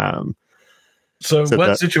business. So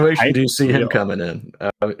what situation do you see him coming in?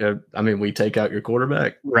 I mean, we take out your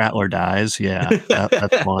quarterback. Rattler dies. Yeah,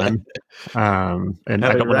 that's one. And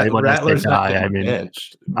I don't when I say die, I mean,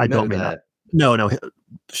 benched. I don't mean that. No.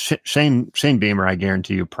 Shane Beamer, I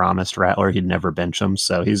guarantee you, promised Rattler he'd never bench him,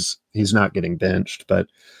 so he's not getting benched. But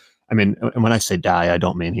I mean, when I say die, I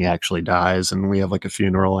don't mean he actually dies and we have like a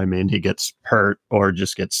funeral. I mean, he gets hurt or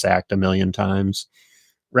just gets sacked a million times.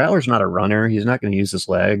 Rattler's not a runner. He's not going to use his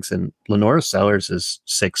legs. And Lenora Sellers is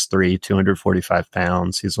 6'3", 245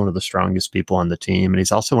 pounds. He's one of the strongest people on the team. And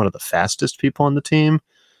he's also one of the fastest people on the team.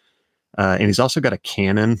 And he's also got a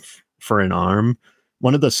cannon for an arm.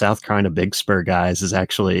 One of the South Carolina Big Spur guys is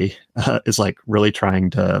actually is like really trying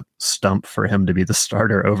to stump for him to be the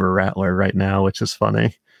starter over Rattler right now, which is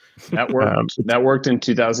funny. That worked. That worked in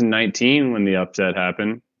 2019 when the upset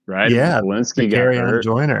happened, right? Yeah, Walensky got Carry hurt. On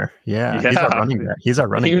Joyner. Yeah, he's our running back. He's our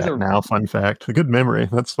running back now. Fun fact. A good memory.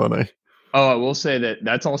 That's funny. Oh, I will say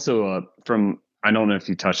that's also from. I don't know if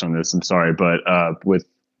you touched on this. I'm sorry, but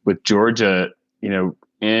with Georgia,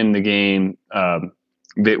 in the game,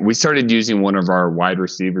 we started using one of our wide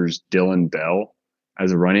receivers, Dylan Bell,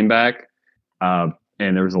 as a running back.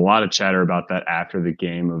 And there was a lot of chatter about that after the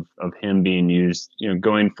game of him being used,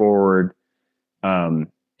 going forward.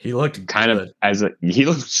 He looked he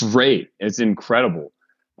looked great. It's incredible.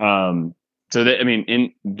 They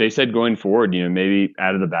said going forward, maybe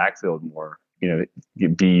out of the backfield more,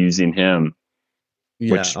 be using him.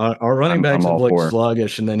 Yeah, which our running backs have looked for.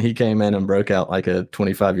 sluggish, and then he came in and broke out like a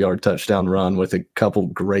 25-yard touchdown run with a couple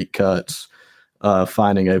great cuts,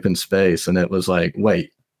 finding open space, and it was like,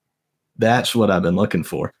 wait, that's what I've been looking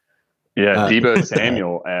for. Yeah, Debo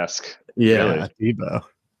Samuel-esque. Yeah, really. Debo.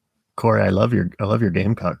 Corey, I love your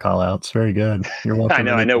Gamecock call-outs. Very good. You're welcome.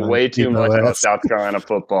 I know way too much about South Carolina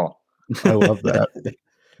football. I love that.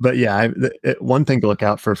 But yeah, one thing to look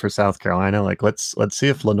out for South Carolina, like let's see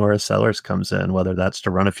if Lenora Sellers comes in, whether that's to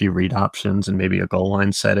run a few read options and maybe a goal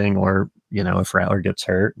line setting, or if Rattler gets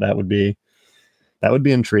hurt, that would be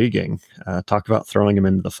intriguing. Talk about throwing him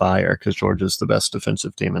into the fire, because Georgia's the best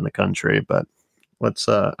defensive team in the country. But let's.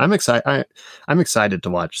 I'm excited. I'm excited to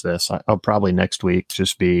watch this. I'll probably next week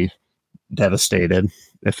just be devastated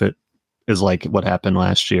if it is like what happened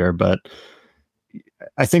last year. But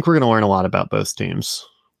I think we're going to learn a lot about both teams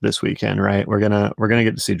this weekend, right? We're gonna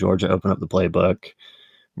get to see Georgia open up the playbook.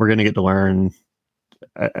 We're gonna get to learn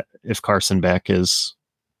if Carson Beck is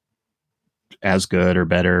as good or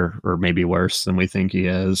better or maybe worse than we think he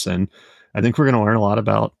is, and I think we're gonna learn a lot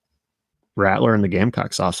about Rattler and the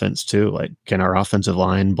Gamecocks offense too. Like, can our offensive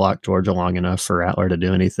line block Georgia long enough for Rattler to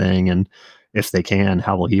do anything? And if they can,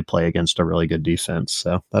 how will he play against a really good defense?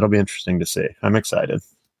 So that'll be interesting to see. I'm excited.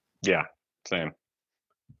 Yeah, same.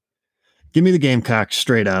 Give me the Gamecocks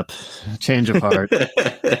straight up. Change of heart.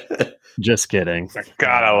 Just kidding.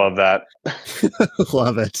 God, I love that.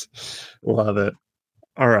 Love it. Love it.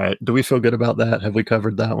 All right. Do we feel good about that? Have we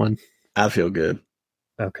covered that one? I feel good.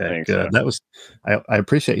 Okay, good. So. That was. I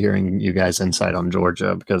appreciate hearing you guys' insight on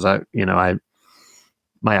Georgia, because my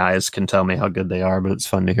eyes can tell me how good they are, but it's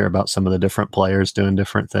fun to hear about some of the different players doing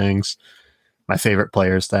different things. My favorite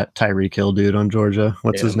player is that Tyreek Hill dude on Georgia.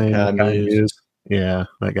 What's his name? Yeah,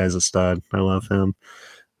 that guy's a stud. I love him.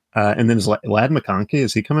 And then is Lad McConkey,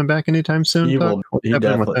 is he coming back anytime soon? He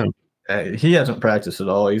hasn't practiced at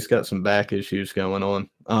all. He's got some back issues going on.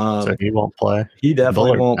 So he won't play? He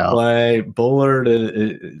definitely won't play. Bullard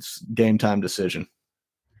is game time decision.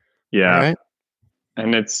 Yeah. Right.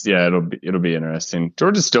 And it'll be interesting.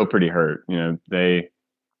 Georgia's still pretty hurt. I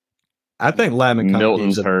think Lad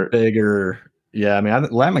McConkey's a bigger. Yeah, I mean,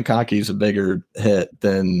 Lad McConkey's a bigger hit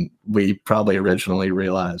than we probably originally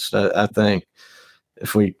realized. I think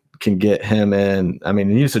if we can get him in, I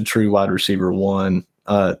mean, he's a true wide receiver one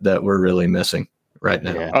that we're really missing right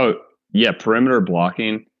now. Yeah. Oh, yeah, perimeter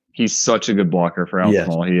blocking. He's such a good blocker for how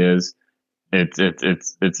small he is.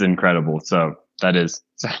 It's incredible. So that is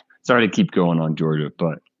sorry to keep going on Georgia,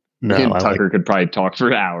 but Tucker could probably talk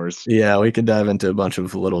for hours. Yeah, we could dive into a bunch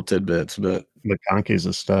of little tidbits, but McConkey's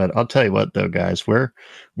a stud. I'll tell you what, though, guys, we're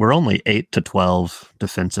only 8 to 12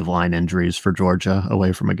 defensive line injuries for Georgia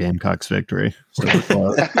away from a Gamecocks victory.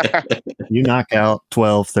 So you knock out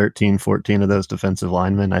 12, 13, 14 of those defensive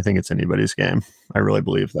linemen, I think it's anybody's game. I really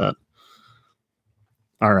believe that.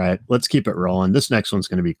 All right, let's keep it rolling. This next one's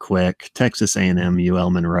going to be quick. Texas A&M,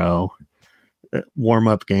 UL Monroe.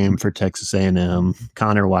 Warm-up game for Texas A&M.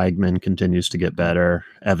 Connor Weigman continues to get better.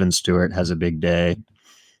 Evan Stewart has a big day.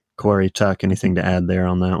 Corey, Tuck, anything to add there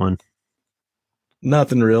on that one?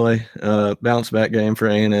 Nothing really. Bounce back game for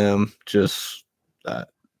A&M. Just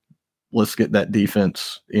let's get that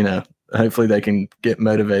defense. Hopefully they can get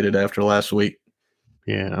motivated after last week.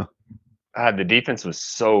 Yeah. The defense was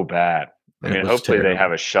so bad. Hopefully they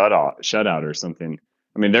have a shutout or something.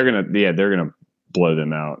 I mean, they're gonna blow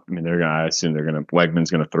them out. I mean, I assume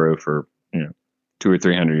Wegman's gonna throw for 200 or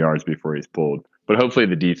 300 yards before he's pulled. But hopefully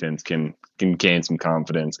the defense can gain some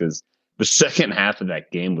confidence, because the second half of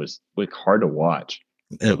that game was like hard to watch.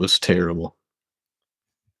 It was terrible.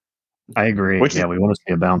 I agree. Which We want to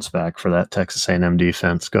see a bounce back for that Texas A&M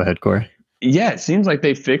defense. Go ahead, Corey. Yeah, it seems like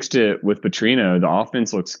they fixed it with Petrino. The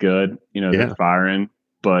offense looks good. They're firing,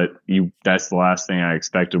 but that's the last thing I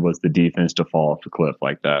expected was the defense to fall off the cliff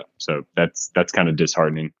like that. So that's kind of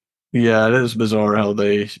disheartening. Yeah, it is bizarre how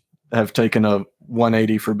they have taken a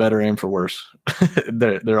 180 for better and for worse.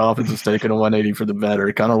 Their offense has taken a 180 for the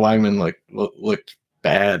better. Connor Wangman looked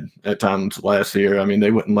bad at times last year. I mean, they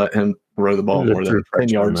wouldn't let him throw the ball more than 10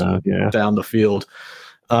 yards down the field.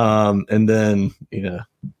 And then,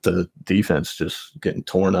 the defense just getting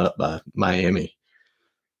torn up by Miami.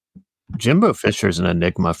 Jimbo Fisher's an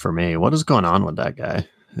enigma for me. What is going on with that guy?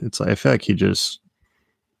 It's like, I feel like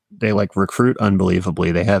they recruit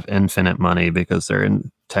unbelievably. They have infinite money because they're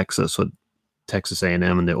in Texas with Texas A&M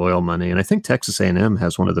and the oil money. And I think Texas A&M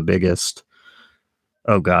has one of the biggest,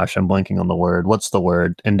 oh gosh, I'm blanking on the word. What's the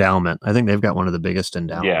word? Endowment. I think they've got one of the biggest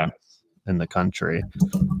endowments in the country.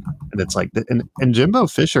 And it's like, and Jimbo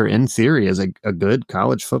Fisher, in theory, is a good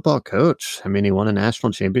college football coach. I mean, he won a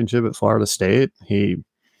national championship at Florida State. He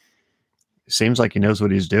seems like he knows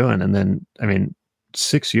what he's doing. And then,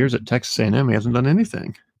 6 years at Texas A&M, he hasn't done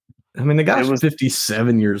anything. I mean, the guy's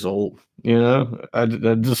 57 years old. I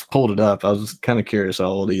just pulled it up. I was kind of curious how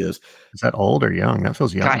old he is. Is that old or young? That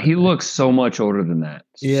feels young. God, he looks so much older than that.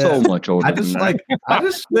 Yeah. So much older than that. I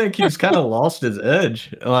just think he's kind of lost his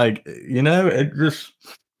edge. It just.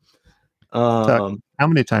 Tuck, how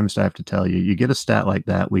many times do I have to tell you? You get a stat like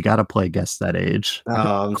that, we got to play guess that age.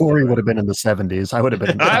 Corey would have been in the 70s. I would have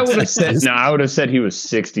been. I would have said he was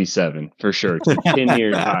 67 for sure. 10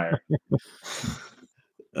 years higher.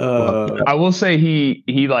 I will say he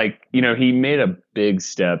made a big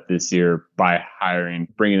step this year by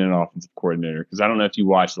bringing in an offensive coordinator. Because I don't know if you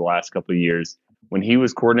watched the last couple of years when he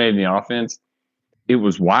was coordinating the offense, it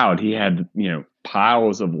was wild. He had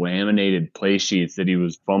piles of laminated play sheets that he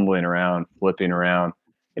was fumbling around, flipping around.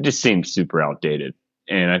 It just seemed super outdated.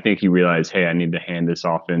 And I think he realized, hey, I need to hand this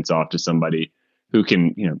offense off to somebody who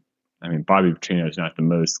can, Bobby Petrino is not the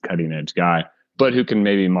most cutting edge guy, but who can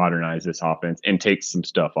maybe modernize this offense and take some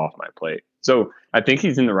stuff off my plate. So I think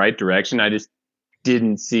he's in the right direction. I just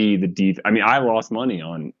didn't see the defense. I lost money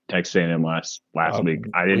on Texas A&M last week.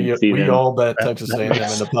 I didn't see them. We all bet Texas A&M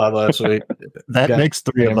in the pod last week. That makes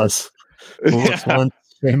three of us. Fool us once,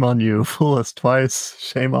 shame on you. Fool us twice,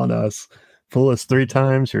 shame on us. Fool us 3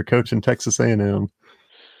 times, you're coaching Texas A&M.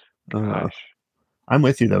 I'm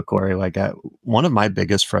with you though, Corey. One of my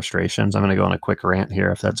biggest frustrations, I'm going to go on a quick rant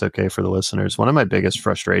here if that's okay for the listeners. One of my biggest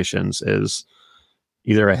frustrations is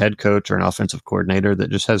either a head coach or an offensive coordinator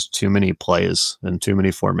that just has too many plays and too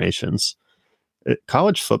many formations.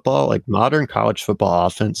 College football, modern college football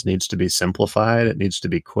offense needs to be simplified. It needs to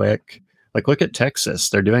be quick. Look at Texas.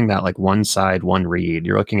 They're doing that one side, one read.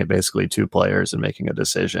 You're looking at basically 2 players and making a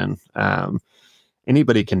decision.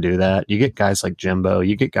 Anybody can do that. You get guys like Jimbo.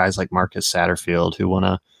 You get guys like Marcus Satterfield who want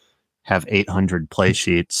to have 800 play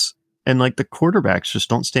sheets. And the quarterbacks just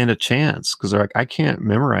don't stand a chance because they're like, I can't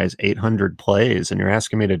memorize 800 plays and you're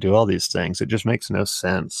asking me to do all these things. It just makes no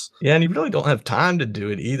sense. Yeah, and you really don't have time to do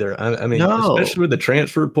it either. Especially with the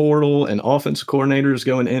transfer portal and offensive coordinators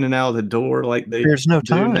going in and out of the door there's no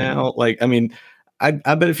time now. I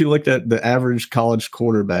bet if you looked at the average college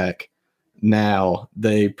quarterback now,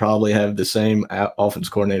 they probably have the same offense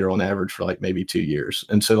coordinator on average for maybe 2 years.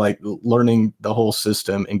 And so learning the whole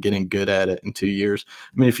system and getting good at it in 2 years.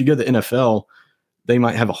 If you go to the NFL, they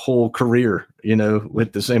might have a whole career,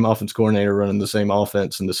 with the same offense coordinator running the same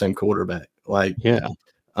offense and the same quarterback. You're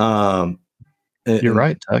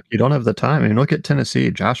right, Tuck. You don't have the time. Look at Tennessee.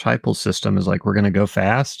 Josh Heupel's system is we're going to go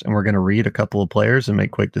fast and we're going to read a couple of players and make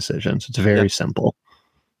quick decisions. It's very simple.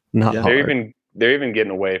 Not hard. They're even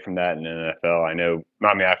getting away from that in the NFL. I know.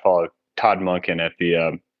 I follow Todd Monken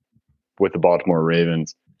with the Baltimore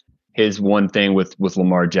Ravens. His one thing with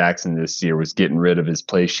Lamar Jackson this year was getting rid of his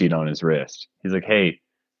play sheet on his wrist. He's like, hey,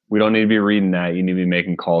 we don't need to be reading that. You need to be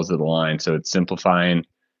making calls at the line. So it's simplifying,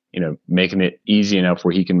 making it easy enough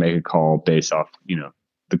where he can make a call based off,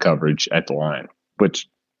 the coverage at the line, which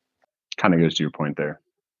kind of goes to your point there.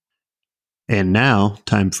 And now,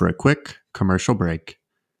 time for a quick commercial break.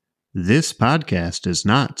 This podcast is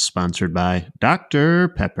not sponsored by Dr.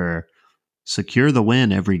 Pepper. Secure the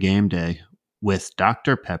win every game day with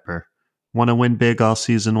Dr. Pepper. Want to win big all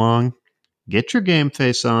season long? Get your game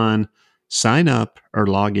face on, sign up, or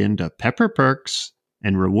log into Pepper Perks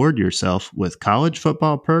and reward yourself with college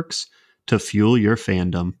football perks to fuel your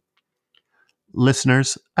fandom.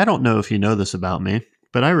 Listeners, I don't know if you know this about me,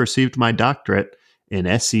 but I received my doctorate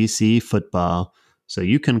in SEC football, so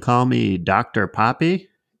you can call me Dr. Poppy.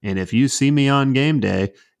 And if you see me on game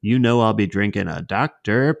day, You know I'll be drinking a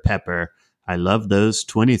Dr. Pepper. I love those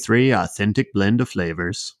 23 authentic blend of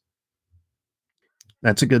flavors.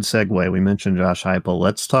 That's a good segue. We mentioned Josh Heupel.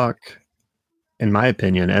 Let's talk, in my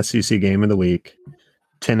opinion, SEC game of the week,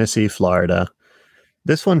 Tennessee, Florida.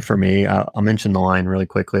 This one for me, I'll mention the line really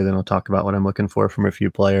quickly, then I'll talk about what I'm looking for from a few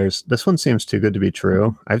players. This one seems too good to be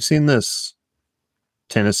true. I've seen this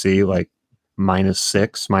Tennessee like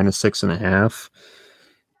 -6, -6.5.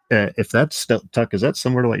 If that's still, Tuck, is that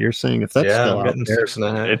similar to what you're saying? If that's still I'm out getting there,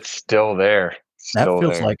 6.5. It's still there.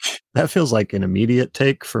 that feels like an immediate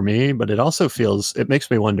take for me, but it also it makes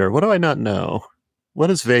me wonder, what do I not know? What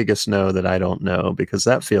does Vegas know that I don't know? Because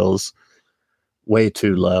that feels way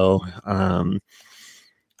too low.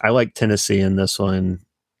 I like Tennessee in this one.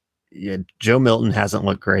 Yeah, Joe Milton hasn't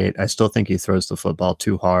looked great. I still think he throws the football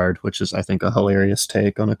too hard, which is, I think, a hilarious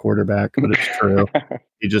take on a quarterback, but it's true.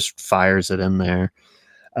 He just fires it in there.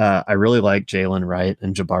 I really like Jalen Wright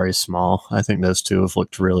and Jabari Small. I think those two have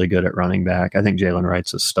looked really good at running back. I think Jalen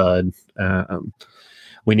Wright's a stud.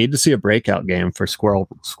 We need to see a breakout game for Squirrel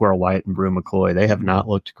White and Brew McCoy. They have not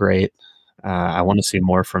looked great. I want to see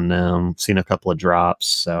more from them. Seen a couple of drops,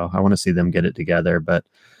 so I want to see them get it together. But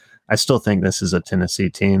I still think this is a Tennessee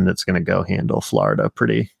team that's going to go handle Florida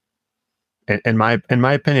pretty. In my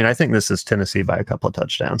opinion, I think this is Tennessee by a couple of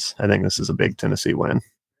touchdowns. I think this is a big Tennessee win.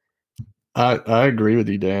 I agree with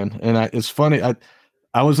you, Dan. And it's funny.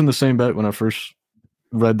 I was in the same boat when I first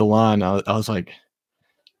read the line. I was like,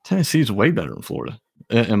 Tennessee's way better than Florida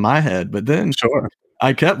in my head. But then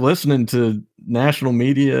I kept listening to national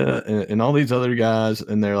media and all these other guys,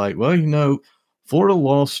 and they're like, well, Florida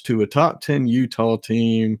lost to a top 10 Utah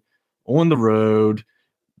team on the road.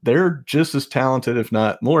 They're just as talented, if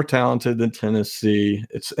not more talented than Tennessee.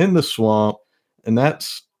 It's in the swamp. And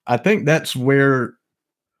I think that's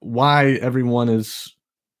why everyone is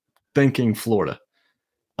thinking Florida.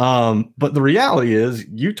 But the reality is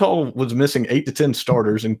Utah was missing 8 to 10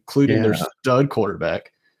 starters, including their stud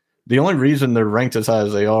quarterback. The only reason they're ranked as high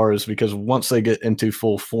as they are is because once they get into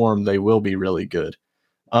full form, they will be really good.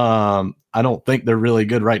 I don't think they're really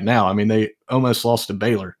good right now. I mean, they almost lost to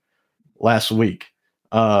Baylor last week.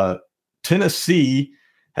 Tennessee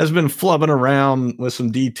has been flubbing around with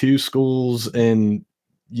some D2 schools, and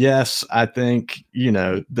yes, I think,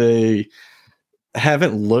 they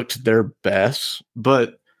haven't looked their best,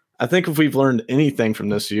 but I think if we've learned anything from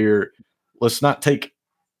this year, let's not take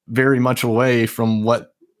very much away from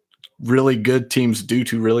what really good teams do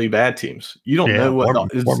to really bad teams. You don't know what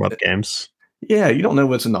warm-up games. Yeah, you don't know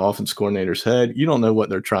what's in the offense coordinator's head. You don't know what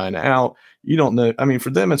they're trying out. You don't know. I mean, for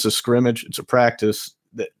them, it's a scrimmage. It's a practice.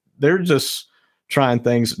 They're just trying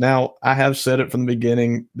things. Now, I have said it from the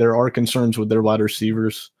beginning. There are concerns with their wide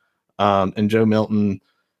receivers and Joe Milton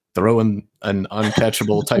throwing an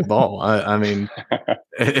uncatchable type ball. I mean,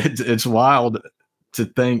 it's wild to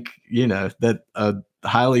think, that a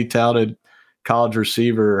highly touted college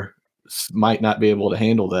receiver might not be able to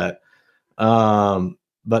handle that.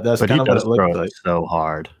 But that's kind of what it looks like. So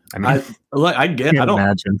hard. I mean, I can't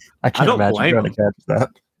imagine trying to catch that.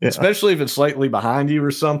 Yeah. Especially if it's slightly behind you or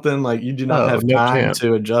something, like you do not have time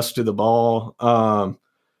to adjust to the ball.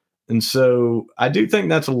 And so I do think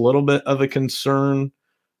that's a little bit of a concern,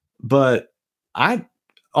 but I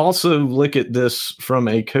also look at this from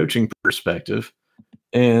a coaching perspective,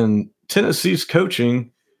 and Tennessee's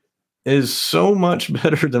coaching is so much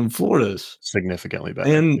better than Florida's. Significantly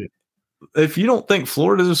better. And if you don't think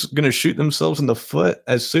Florida's going to shoot themselves in the foot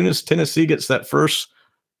as soon as Tennessee gets that first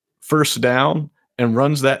down and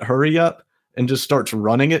runs that hurry up and just starts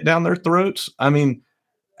running it down their throats. I mean,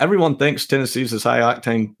 everyone thinks Tennessee's this high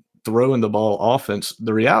octane throwing the ball offense.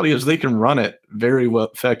 The reality is they can run it very well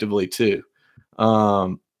effectively too.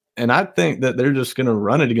 And I think that they're just going to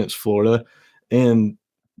run it against Florida. And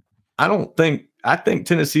I think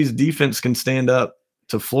Tennessee's defense can stand up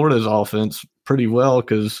to Florida's offense pretty well,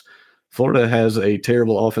 because Florida has a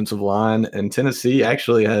terrible offensive line, and Tennessee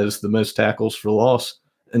actually has the most tackles for loss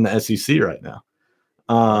in the SEC right now.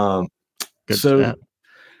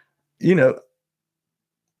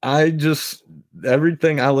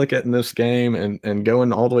 Everything I look at in this game and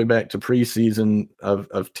going all the way back to preseason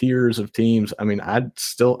of tiers of teams, I mean,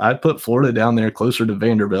 I'd put Florida down there closer to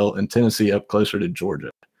Vanderbilt and Tennessee up closer to Georgia.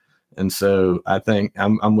 And so I think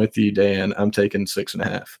I'm with you, Dan. I'm taking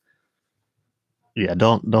 6.5. Yeah,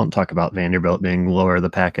 don't talk about Vanderbilt being lower of the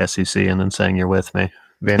pack SEC and then saying you're with me.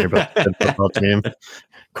 Vanderbilt good football team.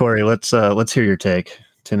 Cory, let's hear your take.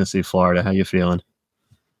 Tennessee, Florida. How you feeling?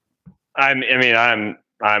 I'm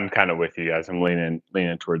kind of with you guys. I'm leaning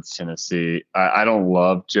towards Tennessee. I don't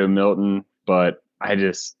love Joe Milton, but I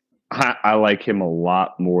like him a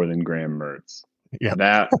lot more than Graham Mertz. Yeah.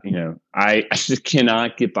 That, I just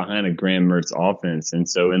cannot get behind a Graham Mertz offense. And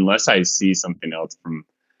so unless I see something else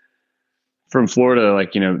from Florida,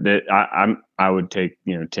 that I would take,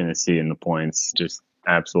 Tennessee in the points, just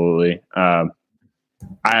absolutely. I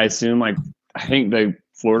assume I think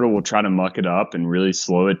Florida will try to muck it up and really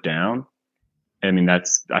slow it down. I mean, I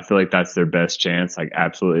feel like that's their best chance, like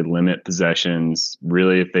absolutely limit possessions.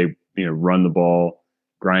 Really, if they, run the ball,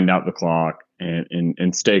 grind out the clock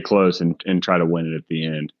and stay close and try to win it at the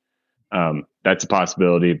end. That's a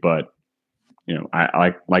possibility, but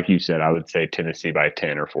I like you said, I would say Tennessee by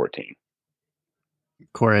 10 or 14.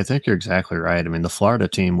 Corey, I think you're exactly right. I mean, the Florida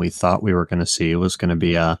team we thought we were going to see was going to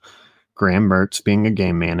be Graham Mertz being a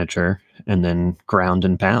game manager and then ground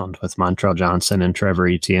and pound with Montrell Johnson and Trevor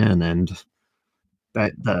Etienne. And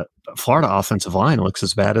the Florida offensive line looks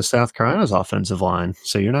as bad as South Carolina's offensive line.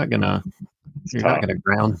 So you're not going to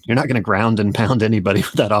ground and pound anybody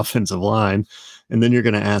with that offensive line. And then you're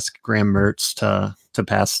going to ask Graham Mertz to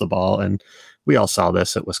pass the ball. And we all saw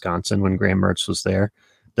this at Wisconsin when Graham Mertz was there.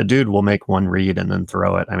 The dude will make one read and then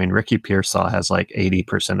throw it. I mean, Ricky Pearsall has like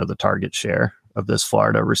 80% of the target share of this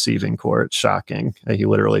Florida receiving core. It's shocking. He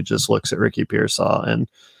literally just looks at Ricky Pearsall and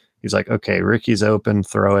he's like, okay, Ricky's open,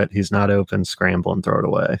 throw it. He's not open, scramble and throw it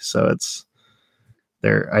away. So it's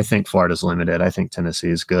there. I think Florida's limited. I think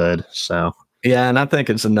Tennessee is good. So yeah, and I think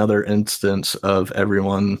it's another instance of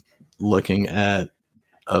everyone looking at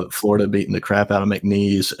Florida beating the crap out of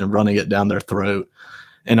McNeese and running it down their throat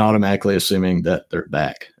and automatically assuming that they're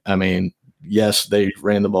back. I mean, yes, they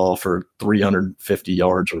ran the ball for 350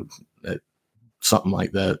 yards or something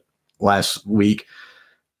like that last week,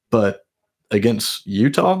 but against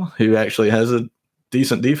Utah, who actually has a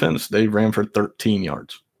decent defense, they ran for 13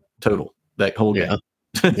 yards total that whole game.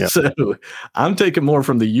 Yeah. So I'm taking more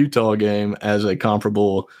from the Utah game as a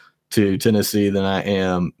comparable to Tennessee than I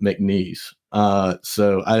am McNeese.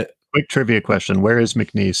 Quick trivia question. Where is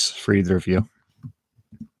McNeese for either of you?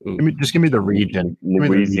 Just give me the region.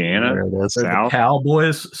 Louisiana. Where it is. The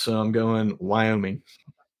Cowboys, so I'm going Wyoming.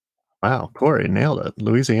 Wow, Corey nailed it.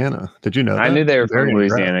 Louisiana. Did you know that? I knew they were from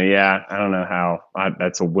Louisiana. Yeah, I don't know how.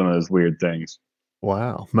 That's one of those weird things.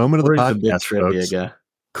 Wow. Moment of the podcast, big trivia guy.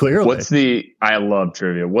 Clearly. I love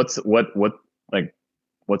trivia. What's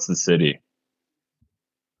the city?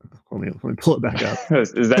 Let me pull it back up.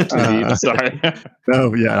 Is that too deep? Sorry.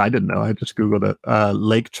 No, yeah, I didn't know. I just Googled it.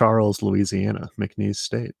 Lake Charles, Louisiana, McNeese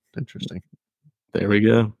State. Interesting. There we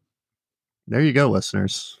go. There you go,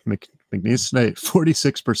 listeners. McNeese State,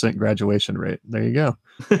 46% graduation rate. There you go.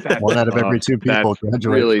 One out of every two people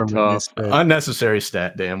graduate really from McNeese State. Unnecessary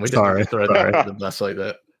stat, Dan. We didn't throw that the bus like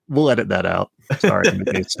that. We'll edit that out. Sorry,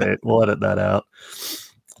 McNeese State. We'll edit that out.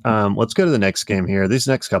 Let's go to the next game here. These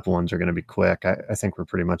next couple ones are going to be quick. I think we're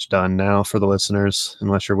pretty much done now for the listeners,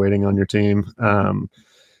 unless you're waiting on your team.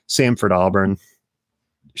 Samford Auburn.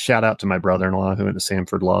 Shout out to my brother-in-law who went to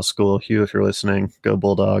Samford Law School. Hugh, if you're listening, go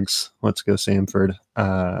Bulldogs. Let's go Samford.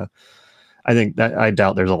 I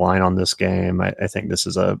doubt there's a line on this game. I think this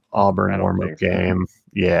is a Auburn warm-up game.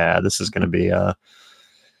 Yeah, this is going to be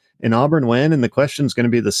an Auburn win, and the question's going to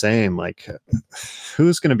be the same. Like,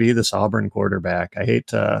 who's going to be this Auburn quarterback? I hate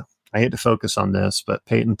to focus on this, but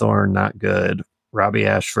Peyton Thorne, not good. Robbie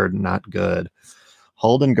Ashford, not good.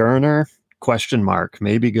 Holden Geriner, question mark,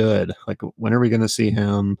 maybe good. Like, when are we going to see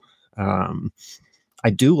him? I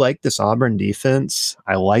do like this Auburn defense.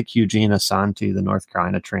 I like Eugene Asante, the North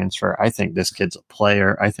Carolina transfer. I think this kid's a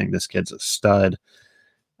player. I think this kid's a stud.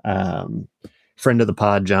 Friend of the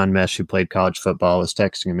pod, John Mesh, who played college football, was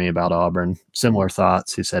texting me about Auburn. Similar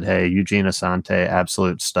thoughts. He said, hey, Eugene Asante,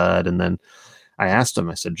 absolute stud. And then I asked him,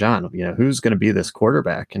 I said, John, who's going to be this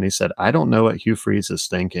quarterback? And he said, I don't know what Hugh Freeze is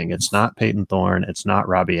thinking. It's not Peyton Thorne. It's not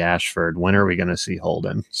Robbie Ashford. When are we going to see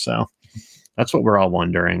Holden? So that's what we're all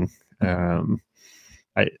wondering.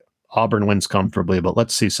 Auburn wins comfortably, but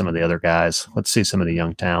let's see some of the other guys. Let's see some of the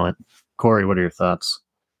young talent. Corey, what are your thoughts?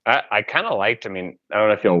 I kind of liked, I don't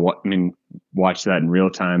know if y'all watch that in real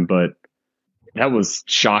time, but that was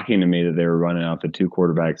shocking to me that they were running out the two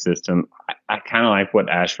quarterback system. I kind of like what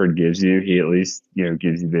Ashford gives you. He at least,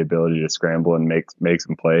 gives you the ability to scramble and make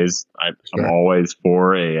some plays. I'm always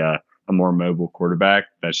for a more mobile quarterback.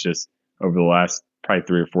 That's just over the last probably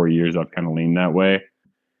 3 or 4 years, I've kind of leaned that way.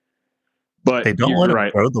 But they don't let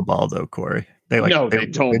him throw the ball, though, Corey. They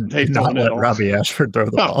don't let Robbie Ashford throw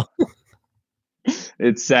the ball.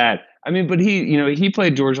 It's sad. But he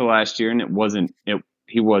played Georgia last year, and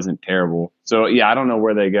he wasn't terrible. So yeah, I don't know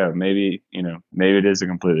where they go. Maybe it is a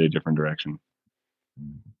completely different direction.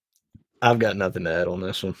 I've got nothing to add on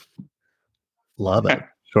this one. Love it.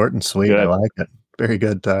 Short and sweet. Good. I like it. Very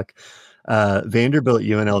good, Tuck. Vanderbilt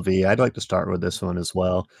UNLV. I'd like to start with this one as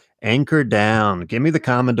well. Anchor down. Give me the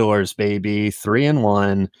Commodores, baby.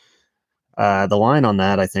 3-1. The line on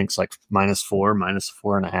that, I think, is like -4,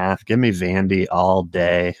 -4.5. Give me Vandy all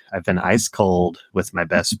day. I've been ice cold with my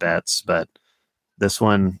best bets, but this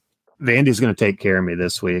one, Vandy's going to take care of me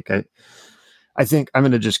this week. I think I'm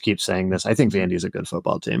going to just keep saying this. I think Vandy's a good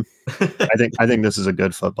football team. I think this is a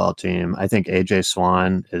good football team. I think AJ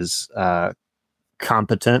Swan is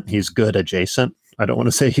competent. He's good adjacent. I don't want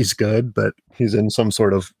to say he's good, but he's in some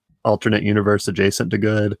sort of alternate universe adjacent to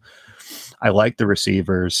good. I like the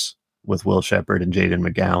receivers with Will Shepherd and Jaden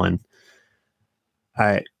McGowan.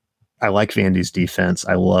 I like Vandy's defense.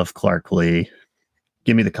 I love Clark Lee.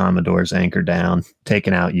 Give me the Commodores anchor down,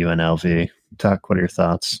 taking out UNLV. Tuck, what are your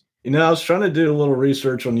thoughts? I was trying to do a little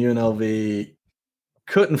research on UNLV.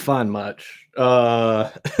 Couldn't find much.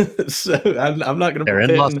 So I'm not going to They're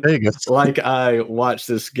in Las Vegas. like I watched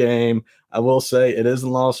this game. I will say it is in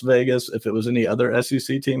Las Vegas. If it was any other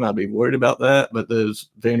SEC team, I'd be worried about that. But those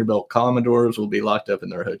Vanderbilt Commodores will be locked up in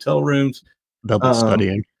their hotel rooms. They'll be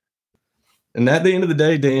studying. And at the end of the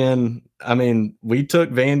day, Dan, I mean, we took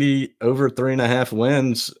Vandy over 3.5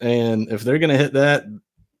 wins. And if they're going to hit that,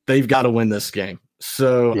 they've got to win this game.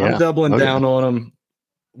 So I'm doubling down on them.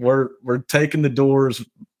 We're taking the doors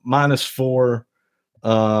 -4.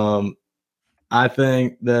 I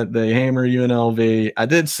think that they hammer UNLV. I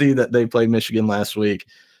did see that they played Michigan last week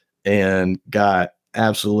and got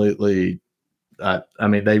absolutely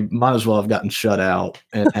they might as well have gotten shut out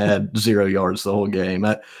and had 0 yards the whole game.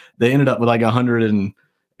 They ended up with like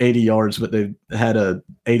 180 yards, but they had a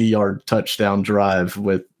 80-yard touchdown drive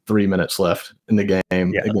with 3 minutes left in the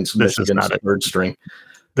game against Michigan's third string.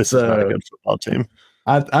 This is not a good football team.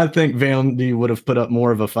 I think Vandy would have put up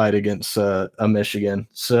more of a fight against a Michigan.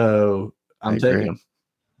 So I'm taking them.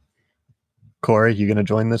 Corey, you going to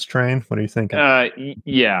join this train? What are you thinking?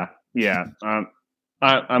 Yeah.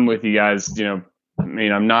 I'm with you guys. I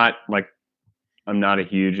mean, I'm not a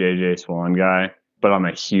huge AJ Swan guy, but I'm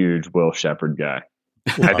a huge Will Shepherd guy.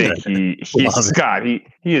 I think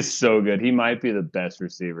he is so good. He might be the best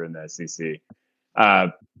receiver in the SEC.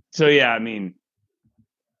 So yeah, I mean,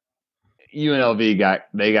 UNLV got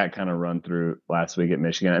kind of run through last week at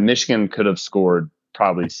Michigan, and Michigan could have scored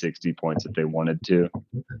probably 60 points if they wanted to.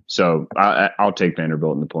 So I'll take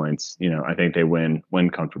Vanderbilt in the points. I think they win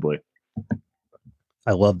comfortably.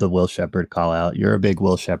 I love the Will Shepherd call out. You're a big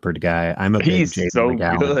Will Shepherd guy. I'm a big Jaden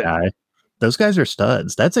McGowan guy. Those guys are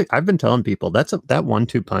studs. I've been telling people that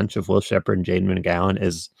 1-2 punch of Will Shepherd and Jaden McGowan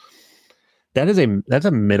that's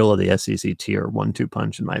a middle of the SEC tier 1-2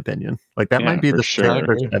 punch in my opinion. Like that might be the 6th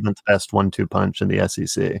or 7th best 1-2 punch in the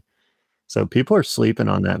SEC. So people are sleeping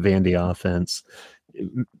on that Vandy offense.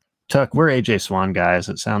 Tuck, we're AJ Swan guys.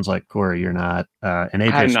 It sounds like Corey, you're not. And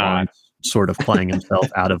AJ Swan sort of playing himself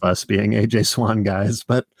out of us being AJ Swan guys,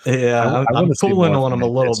 but I'm pulling on him a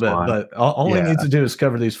little bit. But all he needs to do is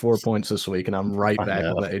cover these 4 points this week, and I'm right back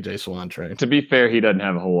on the AJ Swan train. To be fair, he doesn't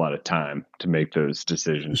have a whole lot of time to make those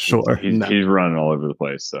decisions. Sure, he's running all over the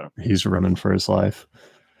place. So he's running for his life.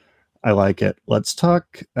 I like it. Let's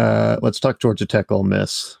talk Georgia Tech Ole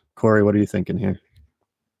Miss. Corey, what are you thinking here?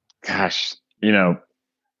 Gosh,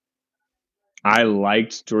 I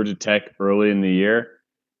liked Georgia Tech early in the year.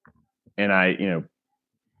 And I,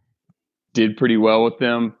 did pretty well with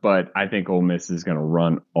them, but I think Ole Miss is going to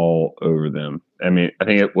run all over them. I mean, I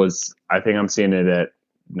think I'm seeing it at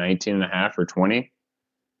 19.5 or 20.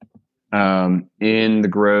 In the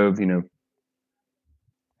Grove, in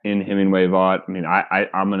Hemingway Vaught. I mean,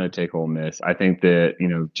 I'm going to take Ole Miss. I think that,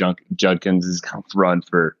 Judkins is going to run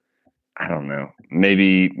for, I don't know,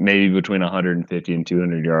 maybe between 150 and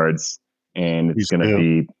 200 yards. And it's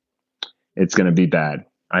going to be bad.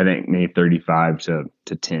 I think maybe 35 to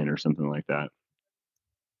 10 or something like that.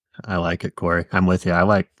 I like it, Corey. I'm with you. I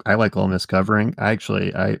like Ole Miss covering.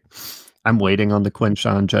 I'm waiting on the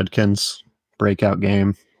Quinshon Judkins breakout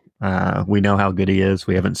game. We know how good he is.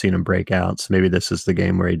 We haven't seen him break out, so maybe this is the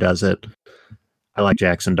game where he does it. I like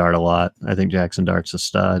Jackson Dart a lot. I think Jackson Dart's a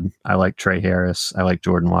stud. I like Trey Harris. I like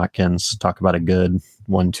Jordan Watkins. Talk about a good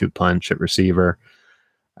 1-2 punch at receiver.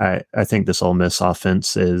 I think this Ole Miss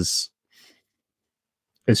offense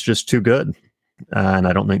it's just too good. And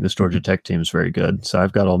I don't think this Georgia Tech team is very good. So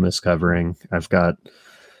I've got Ole Miss covering. I've got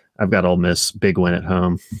Ole Miss big win at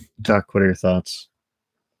home. Tuck, what are your thoughts?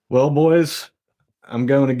 Well, boys, I'm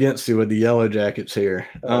going against you with the Yellow Jackets here.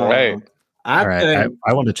 All right. I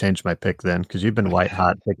want to change my pick then because you've been white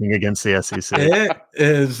hot picking against the SEC.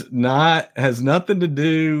 It has nothing to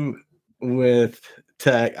do with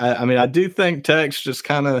Tech. I mean, I do think Tech's just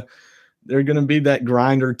kind of they're going to be that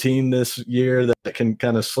grinder team this year that can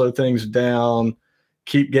kind of slow things down,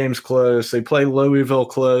 keep games close. They play Louisville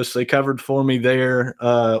close. They covered for me there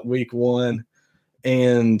week 1.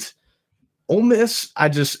 And Ole Miss,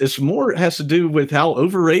 it's more has to do with how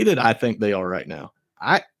overrated I think they are right now.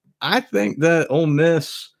 I think that Ole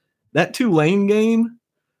Miss, that Tulane game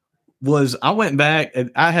I went back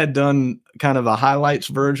and I had done kind of a highlights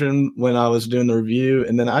version when I was doing the review.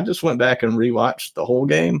 And then I just went back and rewatched the whole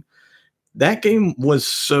game. That game was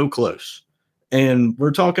so close. And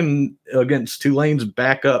we're talking against Tulane's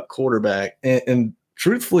backup quarterback. And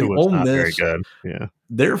truthfully, Ole Miss, very good. Yeah.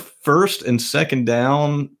 Their first and second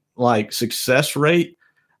down success rate,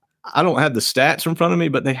 I don't have the stats in front of me,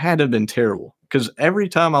 but they had to have been terrible because every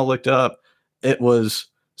time I looked up, it was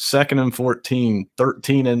 2nd and 14,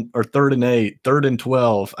 13 or 3rd and 8, 3rd and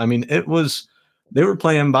 12. I mean, they were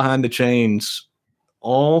playing behind the chains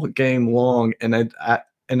all game long. And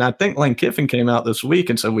I think Lane Kiffin came out this week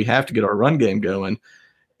and said we have to get our run game going,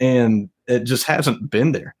 and it just hasn't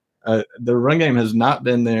been there. The run game has not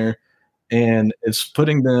been there, and it's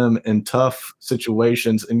putting them in tough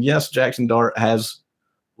situations. And yes, Jackson Dart has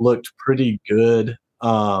looked pretty good,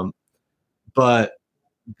 but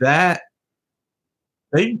that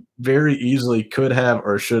they very easily could have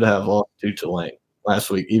or should have lost to Tulane last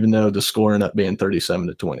week, even though the score ended up being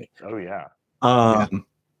 37-20. Oh yeah.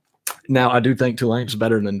 Now I do think Tulane's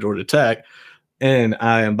better than Georgia Tech, and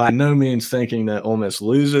I am by no means thinking that Ole Miss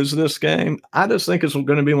loses this game. I just think it's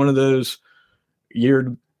going to be one of those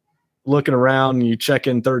you're looking around and you check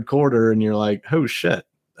in third quarter and you're like, oh shit,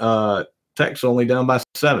 Tech's only down by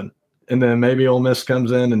 7. And then maybe Ole Miss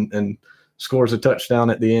comes in and scores a touchdown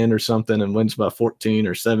at the end or something and wins by 14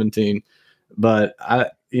 or 17. But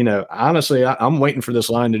honestly, I'm waiting for this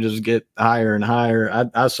line to just get higher and higher.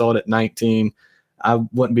 I saw it at 19. I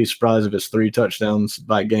wouldn't be surprised if it's 3 touchdowns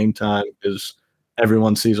by game time because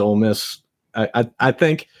everyone sees Ole Miss. I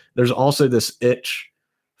think there's also this itch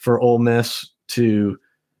for Ole Miss to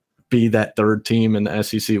be that third team in the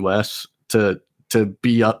SEC West, to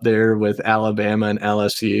be up there with Alabama and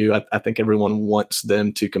LSU. I think everyone wants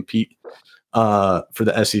them to compete for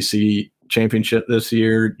the SEC championship this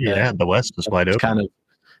year. Yeah, the West is wide open.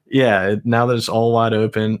 Now that it's all wide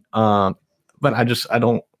open. But I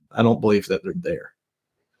don't believe that they're there.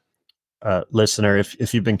 Listener,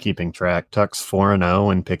 if you've been keeping track, Tuck's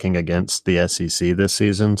 4-0 and picking against the SEC this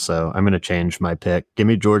season, so I'm going to change my pick. Give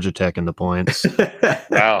me Georgia Tech in the points.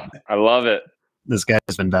 Wow, I love it. This guy's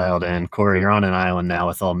been dialed in. Corey, you're on an island now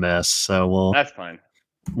with Ole Miss, so that's fine.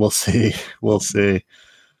 We'll see.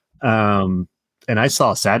 And I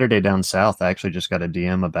saw Saturday Down South. I actually just got a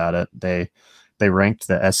DM about it. They ranked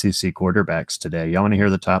the SEC quarterbacks today. Y'all want to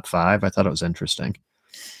hear the top 5? I thought it was interesting.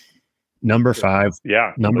 Number 5,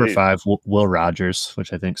 Number 5, Will Rogers,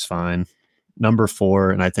 which I think is fine. Number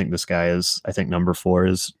 4, and I think number 4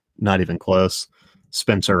 is not even close.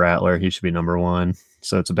 Spencer Rattler, he should be number 1.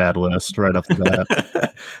 So it's a bad list right off the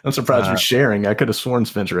bat. I'm surprised you're sharing. I could have sworn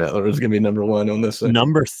Spencer Rattler was going to be number 1 on this thing.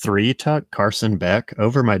 Number 3, Tuck, Carson Beck.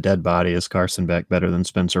 Over my dead body, is Carson Beck better than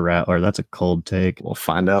Spencer Rattler? That's a cold take. We'll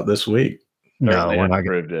find out this week. No, we're not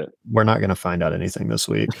going to find out anything this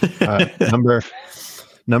week.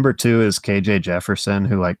 Number 2 is KJ Jefferson,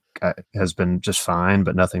 who has been just fine,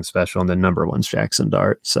 but nothing special. And then number 1's Jackson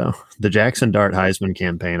Dart. So the Jackson Dart Heisman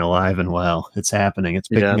campaign alive and well. It's happening. It's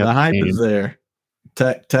picking up. The hype is there.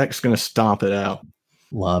 Tech's going to stomp it out.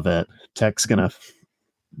 Love it. Tech's going to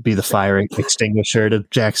be the fire extinguisher to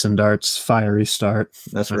Jackson Dart's fiery start.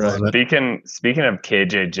 That's right. Speaking of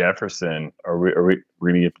KJ Jefferson, are we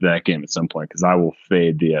going to get to that game at some point? Because I will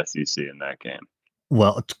fade the SEC in that game.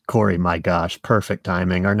 Well, Corey, my gosh, perfect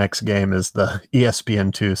timing. Our next game is the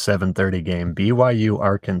ESPN2 7:30 game, BYU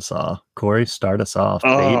Arkansas. Corey, start us off.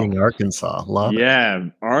 Fading Arkansas. Love it. Yeah,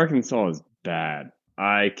 Arkansas is bad.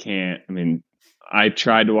 I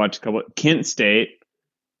tried to watch a couple. Kent State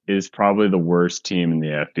is probably the worst team in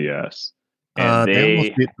the FBS. They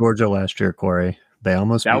almost beat Georgia last year, Corey. That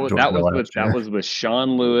was with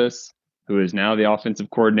Sean Lewis, who is now the offensive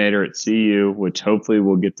coordinator at CU, which hopefully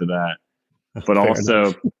we'll get to that. But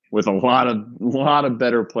also with a lot of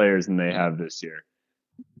better players than they have this year.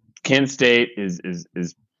 Kent State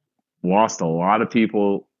is lost a lot of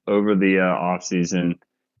people over the offseason,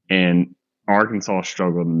 and Arkansas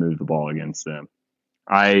struggled to move the ball against them.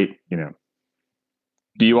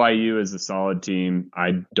 BYU is a solid team.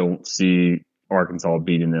 I don't see Arkansas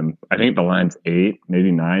beating them. I think the line's 8,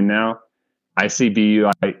 maybe 9 now. I see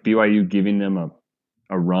BYU giving them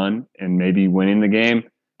a run and maybe winning the game,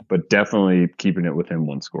 but definitely keeping it within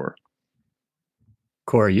 1 score.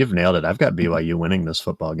 Corey, you've nailed it. I've got BYU winning this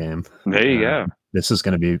football game. There you go.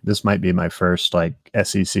 This might be my first like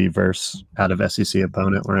SEC verse out of SEC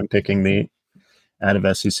opponent where I'm picking the out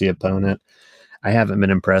of SEC opponent. I haven't been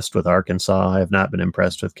impressed with Arkansas. I have not been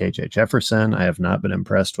impressed with KJ Jefferson. I have not been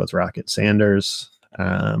impressed with Rocket Sanders.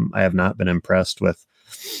 I have not been impressed with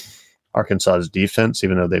Arkansas's defense,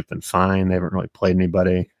 even though they've been fine. They haven't really played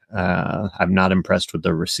anybody. I'm not impressed with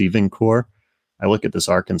the receiving core. I look at this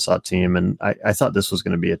Arkansas team, and I thought this was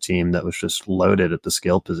going to be a team that was just loaded at the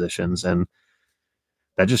skill positions, and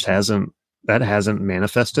that just hasn't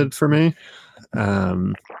manifested for me.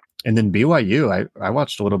 And then BYU, I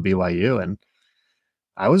watched a little BYU, and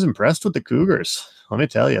I was impressed with the Cougars. Let me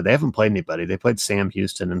tell you, they haven't played anybody. They played Sam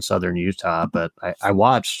Houston in Southern Utah, but I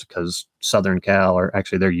watched because Southern Cal, or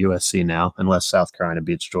actually they're USC now, unless South Carolina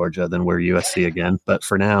beats Georgia, then we're USC again. But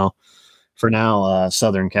for now,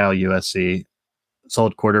 Southern Cal, USC,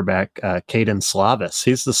 old quarterback Caden Slavis.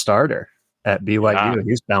 He's the starter at BYU. Yeah.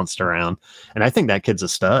 He's bounced around, and I think that kid's a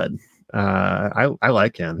stud. I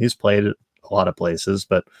like him. He's played a lot of places,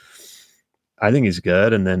 but I think he's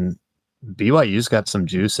good. And then BYU's got some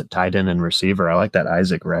juice at tight end and receiver. I like that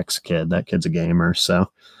Isaac Rex kid. That kid's a gamer.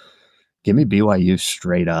 So give me BYU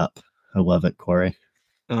straight up. I love it, Corey.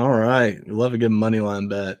 All right. Love a good money line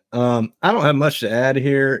bet. I don't have much to add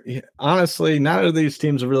here. Honestly, neither of these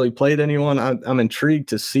teams have really played anyone. I'm intrigued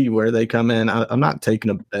to see where they come in. I'm not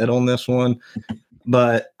taking a bet on this one,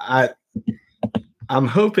 but I'm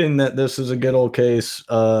hoping that this is a good old case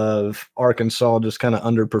of Arkansas just kind of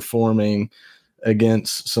underperforming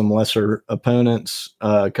against some lesser opponents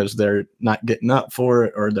because they're not getting up for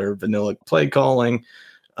it or they're vanilla play calling.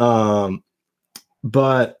 But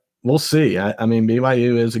we'll see. I mean,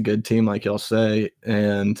 BYU is a good team, like y'all say.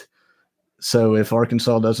 And so if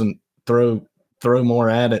Arkansas doesn't throw more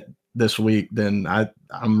at it this week, then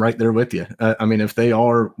I'm right there with you. I mean, if they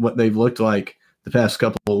are what they've looked like the past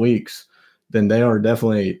couple of weeks, then they are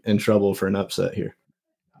definitely in trouble for an upset here.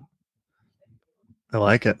 I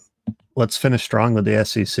like it. Let's finish strong with the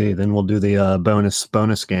SEC. Then we'll do the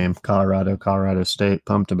bonus game, Colorado State.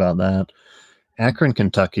 Pumped about that. Akron,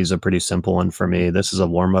 Kentucky is a pretty simple one for me. This is a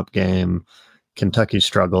warm-up game. Kentucky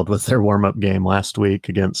struggled with their warm-up game last week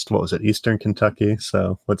against, Eastern Kentucky.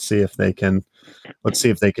 So let's see if they can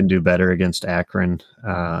do better against Akron.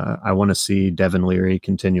 I want to see Devin Leary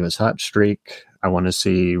continue his hot streak. I want to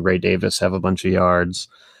see Ray Davis have a bunch of yards.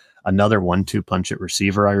 Another 1-2 punch at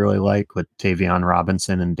receiver I really like with Tavion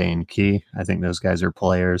Robinson and Dane Key. I think those guys are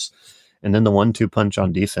players. And then the 1-2 punch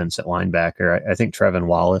on defense at linebacker. I think Trevin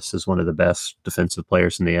Wallace is one of the best defensive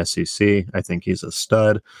players in the SEC. I think he's a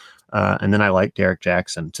stud. And then I like Derek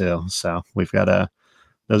Jackson too. So we've got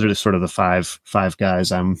those are just sort of the five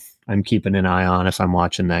guys I'm keeping an eye on if I'm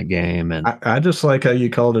watching that game. And I just like how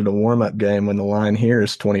you called it a warm-up game when the line here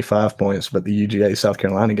is 25 points, but the UGA South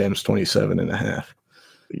Carolina game is 27.5.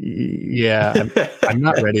 Yeah, I'm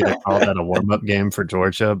not ready to call that a warm-up game for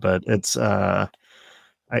Georgia, but it's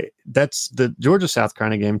that's the Georgia South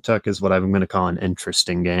Carolina game. Tuck is what I'm going to call an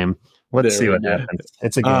interesting game. Let's see what happens.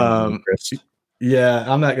 It's a game of interest. Yeah,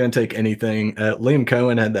 I'm not going to take anything. Liam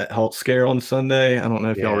Cohen had that halt scare on Sunday. I don't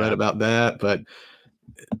know if y'all read about that, but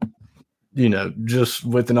just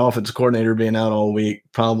with an offensive coordinator being out all week,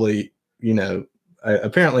 probably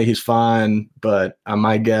apparently he's fine, but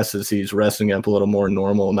my guess is he's resting up a little more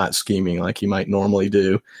normal, not scheming like he might normally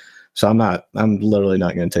do. So I'm literally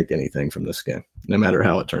not going to take anything from this game, no matter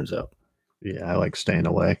how it turns out. Yeah, I like staying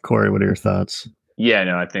away. Corey, what are your thoughts? Yeah,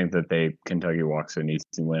 no, I think that Kentucky walks an easy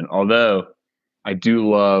win. Although I do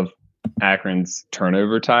love Akron's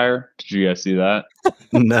turnover tire. Did you guys see that?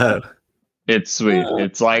 No. It's sweet.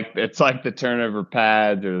 It's like the turnover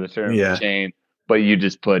pads or the turnover chain, but you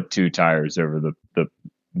just put 2 tires over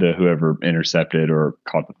the whoever intercepted or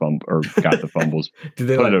caught the fumble or got the fumbles. Do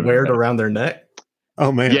they wear it around their neck?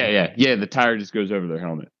 Oh man. Yeah. The tire just goes over their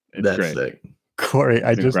helmet. It's great. Sick. Corey,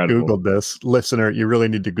 it's just incredible. Googled this. Listener, you really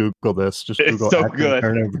need to Google this. Just Google it's so good.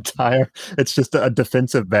 Turnover tire. It's just a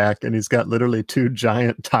defensive back, and he's got literally 2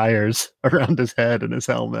 giant tires around his head and his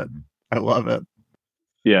helmet. I love it.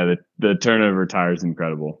 Yeah, the turnover tire is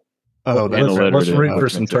incredible. Oh, let's root for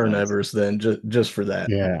some turnovers then, just for that.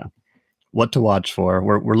 Yeah. What to watch for?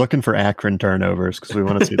 We're looking for Akron turnovers because we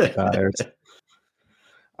want to see the tires.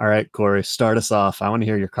 All right, Corey, start us off. I want to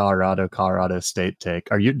hear your Colorado State take.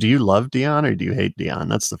 Do you love Deion or do you hate Deion?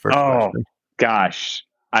 That's the first question. Gosh,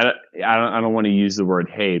 I don't want to use the word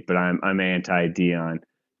hate, but I'm anti Deion.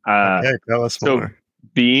 Okay, tell us more.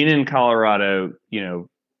 Being in Colorado,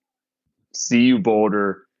 CU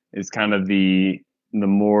Boulder is kind of the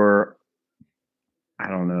more, I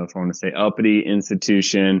don't know if I want to say uppity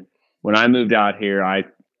institution. When I moved out here,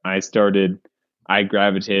 I started I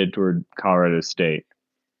gravitated toward Colorado State,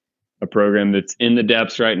 a program that's in the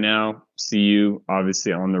depths right now. CU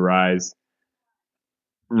obviously on the rise.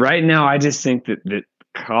 Right now, I just think that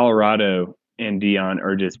Colorado and Deion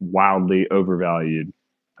are just wildly overvalued.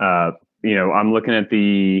 I'm looking at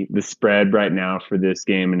the spread right now for this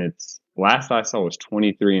game, and it's last I saw was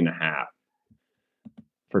 23.5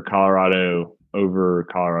 for Colorado over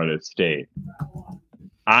Colorado State.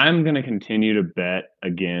 I'm going to continue to bet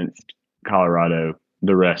against Colorado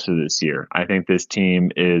the rest of this year. I think this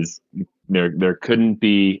team is there couldn't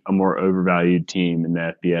be a more overvalued team in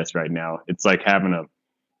the FBS right now. It's like having a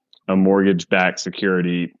mortgage-backed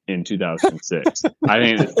security in 2006. I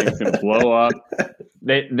think this thing's going to blow up.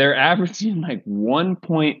 They're averaging like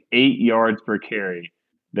 1.8 yards per carry.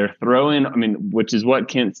 They're throwing, which is what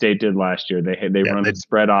Kent State did last year. They run the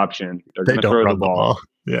spread option. They're going to throw the ball.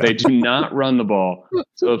 Yeah. They do not run the ball.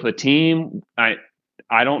 So if a team, I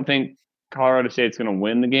don't think Colorado State's going to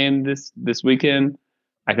win the game this weekend.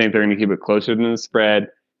 I think they're going to keep it closer than the spread.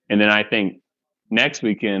 And then I think next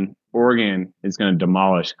weekend, Oregon is going to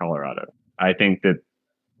demolish Colorado. I think that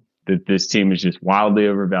this team is just wildly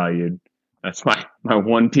overvalued. That's my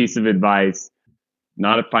one piece of advice,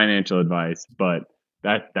 not a financial advice, but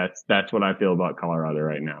that's what I feel about Colorado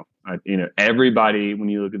right now. Everybody, when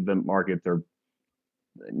you look at the markets, are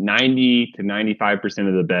 90 to 95%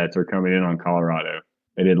 of the bets are coming in on Colorado.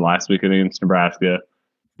 They did last week against Nebraska.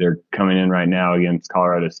 They're coming in right now against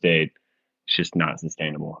Colorado State. It's just not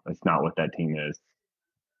sustainable. It's not what that team is.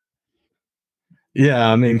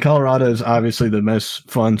 Yeah, Colorado is obviously the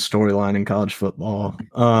most fun storyline in college football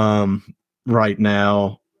right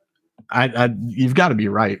now. You've got to be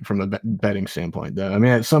right from a betting standpoint, though.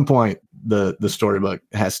 At some point, the storybook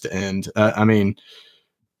has to end.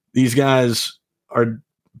 These guys are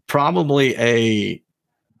probably a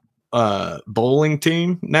bowling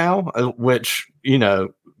team now, which,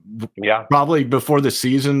 probably before the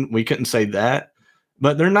season, we couldn't say that.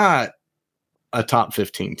 But they're not a top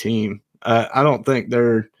 15 team. I don't think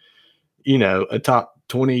they're, a top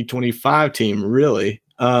 20, 25 team, really.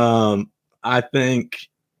 I think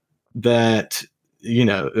that,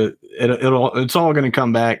 it's all going to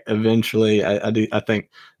come back eventually. I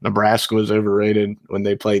think Nebraska was overrated when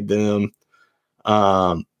they played them.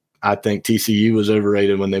 I think TCU was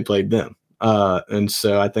overrated when they played them. And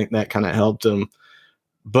so I think that kind of helped them.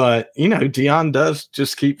 But, Deion does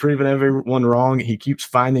just keep proving everyone wrong. He keeps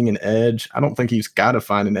finding an edge. I don't think he's got to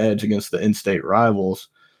find an edge against the in-state rivals.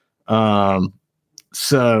 I'm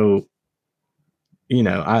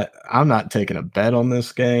not taking a bet on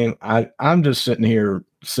this game. I'm just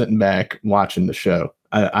sitting back, watching the show.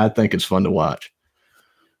 I think it's fun to watch.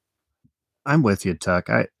 I'm with you, Tuck.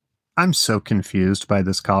 I'm so confused by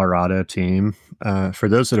this Colorado team. For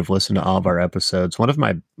those that have listened to all of our episodes, one of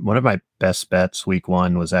my best bets week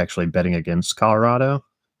 1 was actually betting against Colorado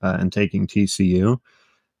and taking TCU.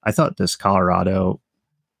 I thought this Colorado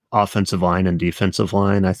offensive line and defensive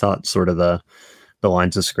line, I thought sort of the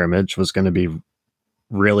lines of scrimmage was going to be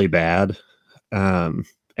really bad. And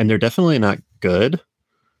they're definitely not good,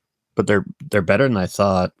 but they're better than I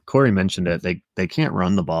thought. Cory mentioned it. They can't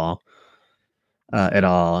run the ball at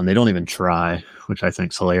all, and they don't even try, which I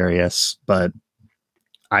think is hilarious. But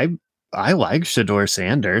I like Shedeur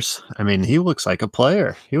Sanders. He looks like a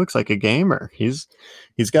player. He looks like a gamer. He's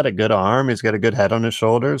got a good arm. He's got a good head on his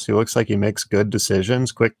shoulders. He looks like he makes good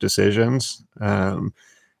decisions, quick decisions. And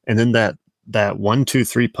then that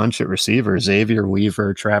 1-2-3 punch at receiver, Xavier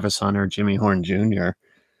Weaver, Travis Hunter, Jimmy Horn Jr.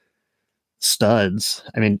 studs.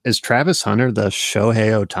 Is Travis Hunter the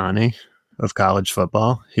Shohei Ohtani of college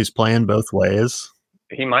football? He's playing both ways.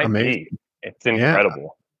 He might be. It's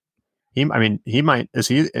incredible. He might be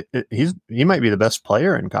the best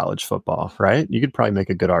player in college football, right? You could probably make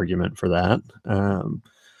a good argument for that.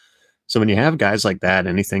 So when you have guys like that,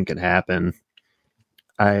 anything could happen.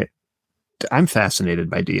 I'm fascinated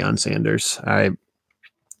by Deion Sanders. I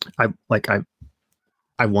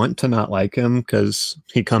want to not like him because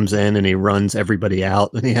he comes in and he runs everybody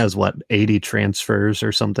out, and he has 80 transfers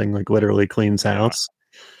or something, like literally cleans house.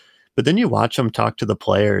 But then you watch him talk to the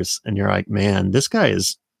players, and you're like, man, this guy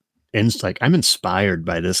is. I'm inspired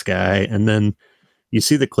by this guy. And then you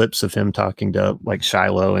see the clips of him talking to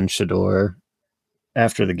Shiloh and Shedeur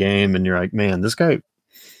after the game, and you're like, man, this guy,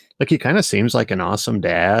 he kind of seems like an awesome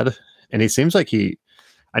dad. And he seems like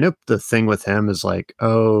I know the thing with him is he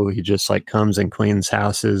just comes and cleans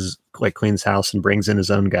house and brings in his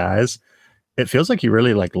own guys. It feels like he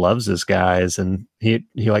really loves his guys, and he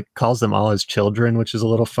calls them all his children, which is a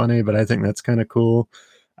little funny, but I think that's kind of cool.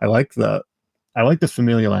 I like the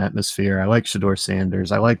familial atmosphere. I like Shedeur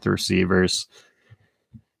Sanders. I like the receivers.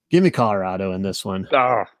 Give me Colorado in this one.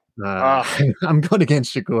 Oh, I'm going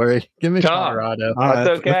against you, Corey. Give me Tough. Colorado. All right,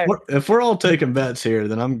 That's okay. If we're all taking bets here,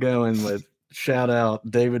 then I'm going with shout out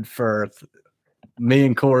David Firth. Me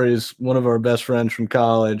and Corey's one of our best friends from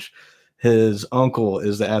college. His uncle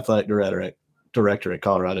is the athletic director at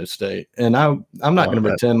Colorado State, and I'm not going to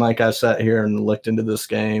pretend like I sat here and looked into this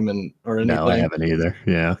game or anything. No, I haven't either.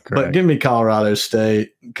 Yeah, correct. But give me Colorado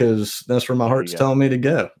State because that's where my heart's telling me to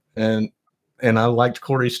go, and I liked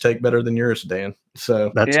Corey's take better than yours, Dan.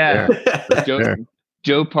 So that's fair. That's fair.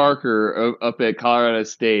 Joe Parker up at Colorado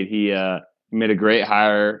State, he made a great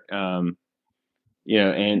hire. And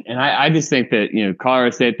I just think that,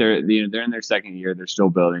 Colorado State, they're in their second year. They're still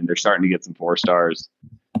building. They're starting to get some 4-stars.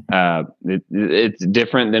 It's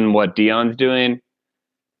different than what Dion's doing,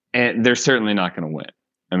 and they're certainly not going to win.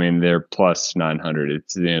 I mean, they're plus 900.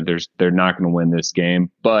 It's they're not going to win this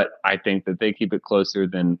game, but I think that they keep it closer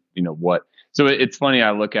than what. So it's funny.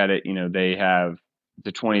 I look at it. They have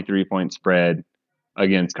the 23-point spread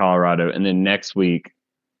against Colorado, and then next week,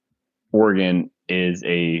 Oregon is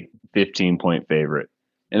a 15-point favorite,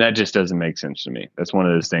 and that just doesn't make sense to me. That's one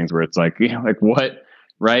of those things where it's like, like what,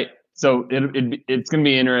 right? So it's going to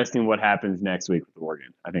be interesting what happens next week with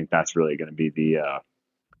Oregon. I think that's really going to be the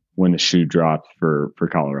when the shoe drops for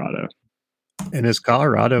Colorado. And is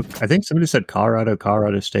Colorado? I think somebody said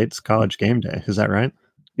Colorado State's college game day. Is that right?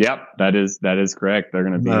 Yep, that is correct. They're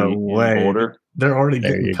going to be in Boulder. They're already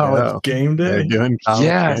getting college game day. They're doing college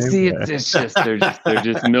game day. It's just they're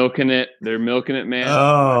just milking it. They're milking it, man.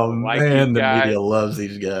 Oh man, the media loves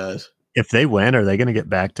these guys. If they win, are they going to get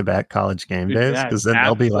back-to-back college game days? Because then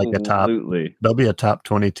they'll be like they'll be a top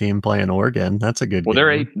 20 team playing Oregon. That's a good. Well,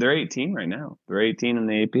 they're 18 right now. They're 18 in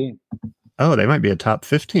the AP. Oh, they might be a top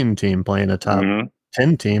 15 team playing a top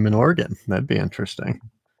 10 team in Oregon. That'd be interesting.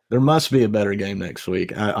 There must be a better game next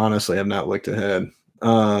week. I honestly have not looked ahead.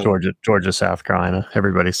 Georgia, South Carolina.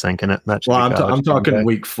 Everybody's thinking it. I'm talking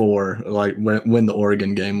week 4, like when the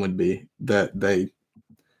Oregon game would be that they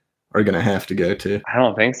are going to have to go to. I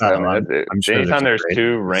don't think so. I'm sure anytime there's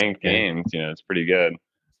 2 ranked games, it's pretty good.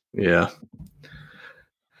 Yeah.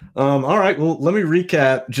 All right. Well, let me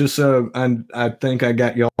recap just so I think I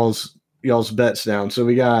got y'all's bets down. So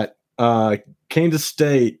we got Kansas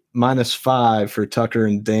State -5 for Tucker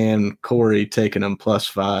and Dan. Corey taking them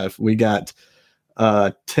 +5. We got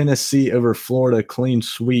Tennessee over Florida clean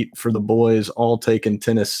sweep for the boys, all taking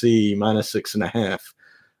Tennessee -6.5.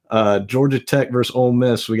 Georgia Tech versus Ole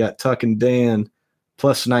Miss. We got Tuck and Dan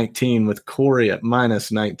 +19 with Corey at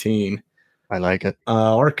 -19. I like it.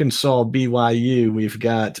 Arkansas BYU. We've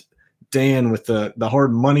got Dan with the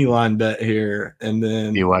hard money line bet here, and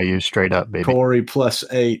then BYU straight up, baby. Corey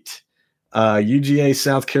 +8. UGA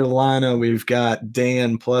South Carolina. We've got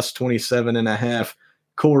Dan +27.5.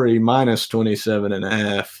 Corey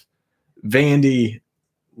 -27.5. Vandy.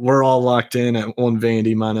 We're all locked in on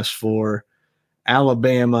Vandy -4.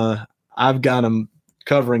 Alabama, I've got them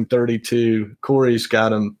covering 32. Corey's got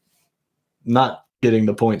them not getting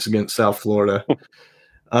the points against South Florida.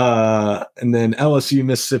 And then LSU,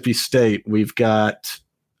 Mississippi State, we've got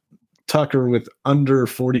Tucker with under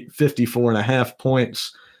 54.5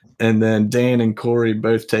 points. And then Dan and Corey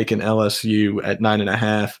both taking LSU at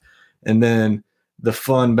 9.5. And then the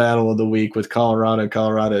fun battle of the week with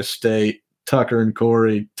Colorado State. Tucker and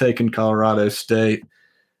Corey taking Colorado State,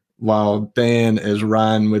 while Dan is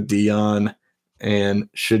riding with Dion and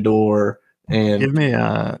Shador. And give me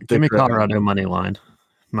Colorado money line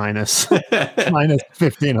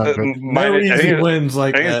 -1,500. No easy wins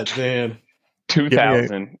like that, Dan.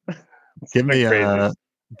 2,000.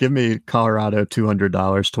 Give me Colorado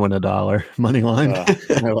 $200 to win $1 money line. I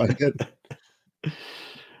like it.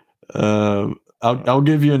 I'll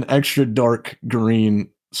give you an extra dark green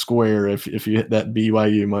square if you hit that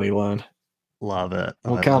BYU money line. Love it.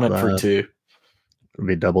 We'll count it for 2. It'll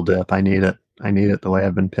be double dip. I need it the way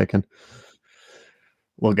I've been picking.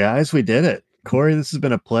 Well, guys, we did it. Corey, this has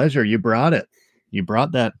been a pleasure. You brought it. You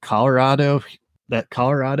brought that Colorado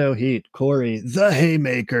heat. Corey, the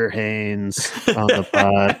Haymaker Haynes on the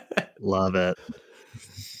pod. Love it.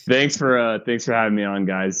 Thanks for having me on,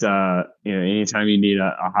 guys. Anytime you need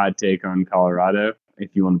a hot take on Colorado,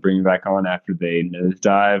 if you want to bring me back on after they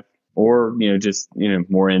nosedive, or just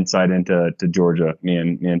more insight into Georgia, me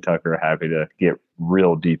and Tucker are happy to get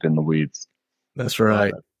real deep in the weeds. That's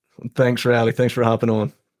right. Thanks, Rowdy. Thanks for hopping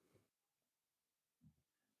on.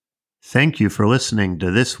 Thank you for listening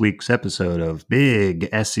to this week's episode of Big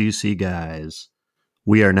SEC Guys.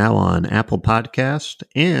 We are now on Apple Podcast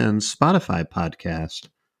and Spotify Podcast.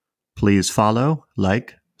 Please follow,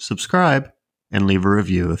 like, subscribe, and leave a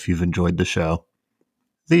review if you've enjoyed the show.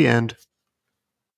 The end.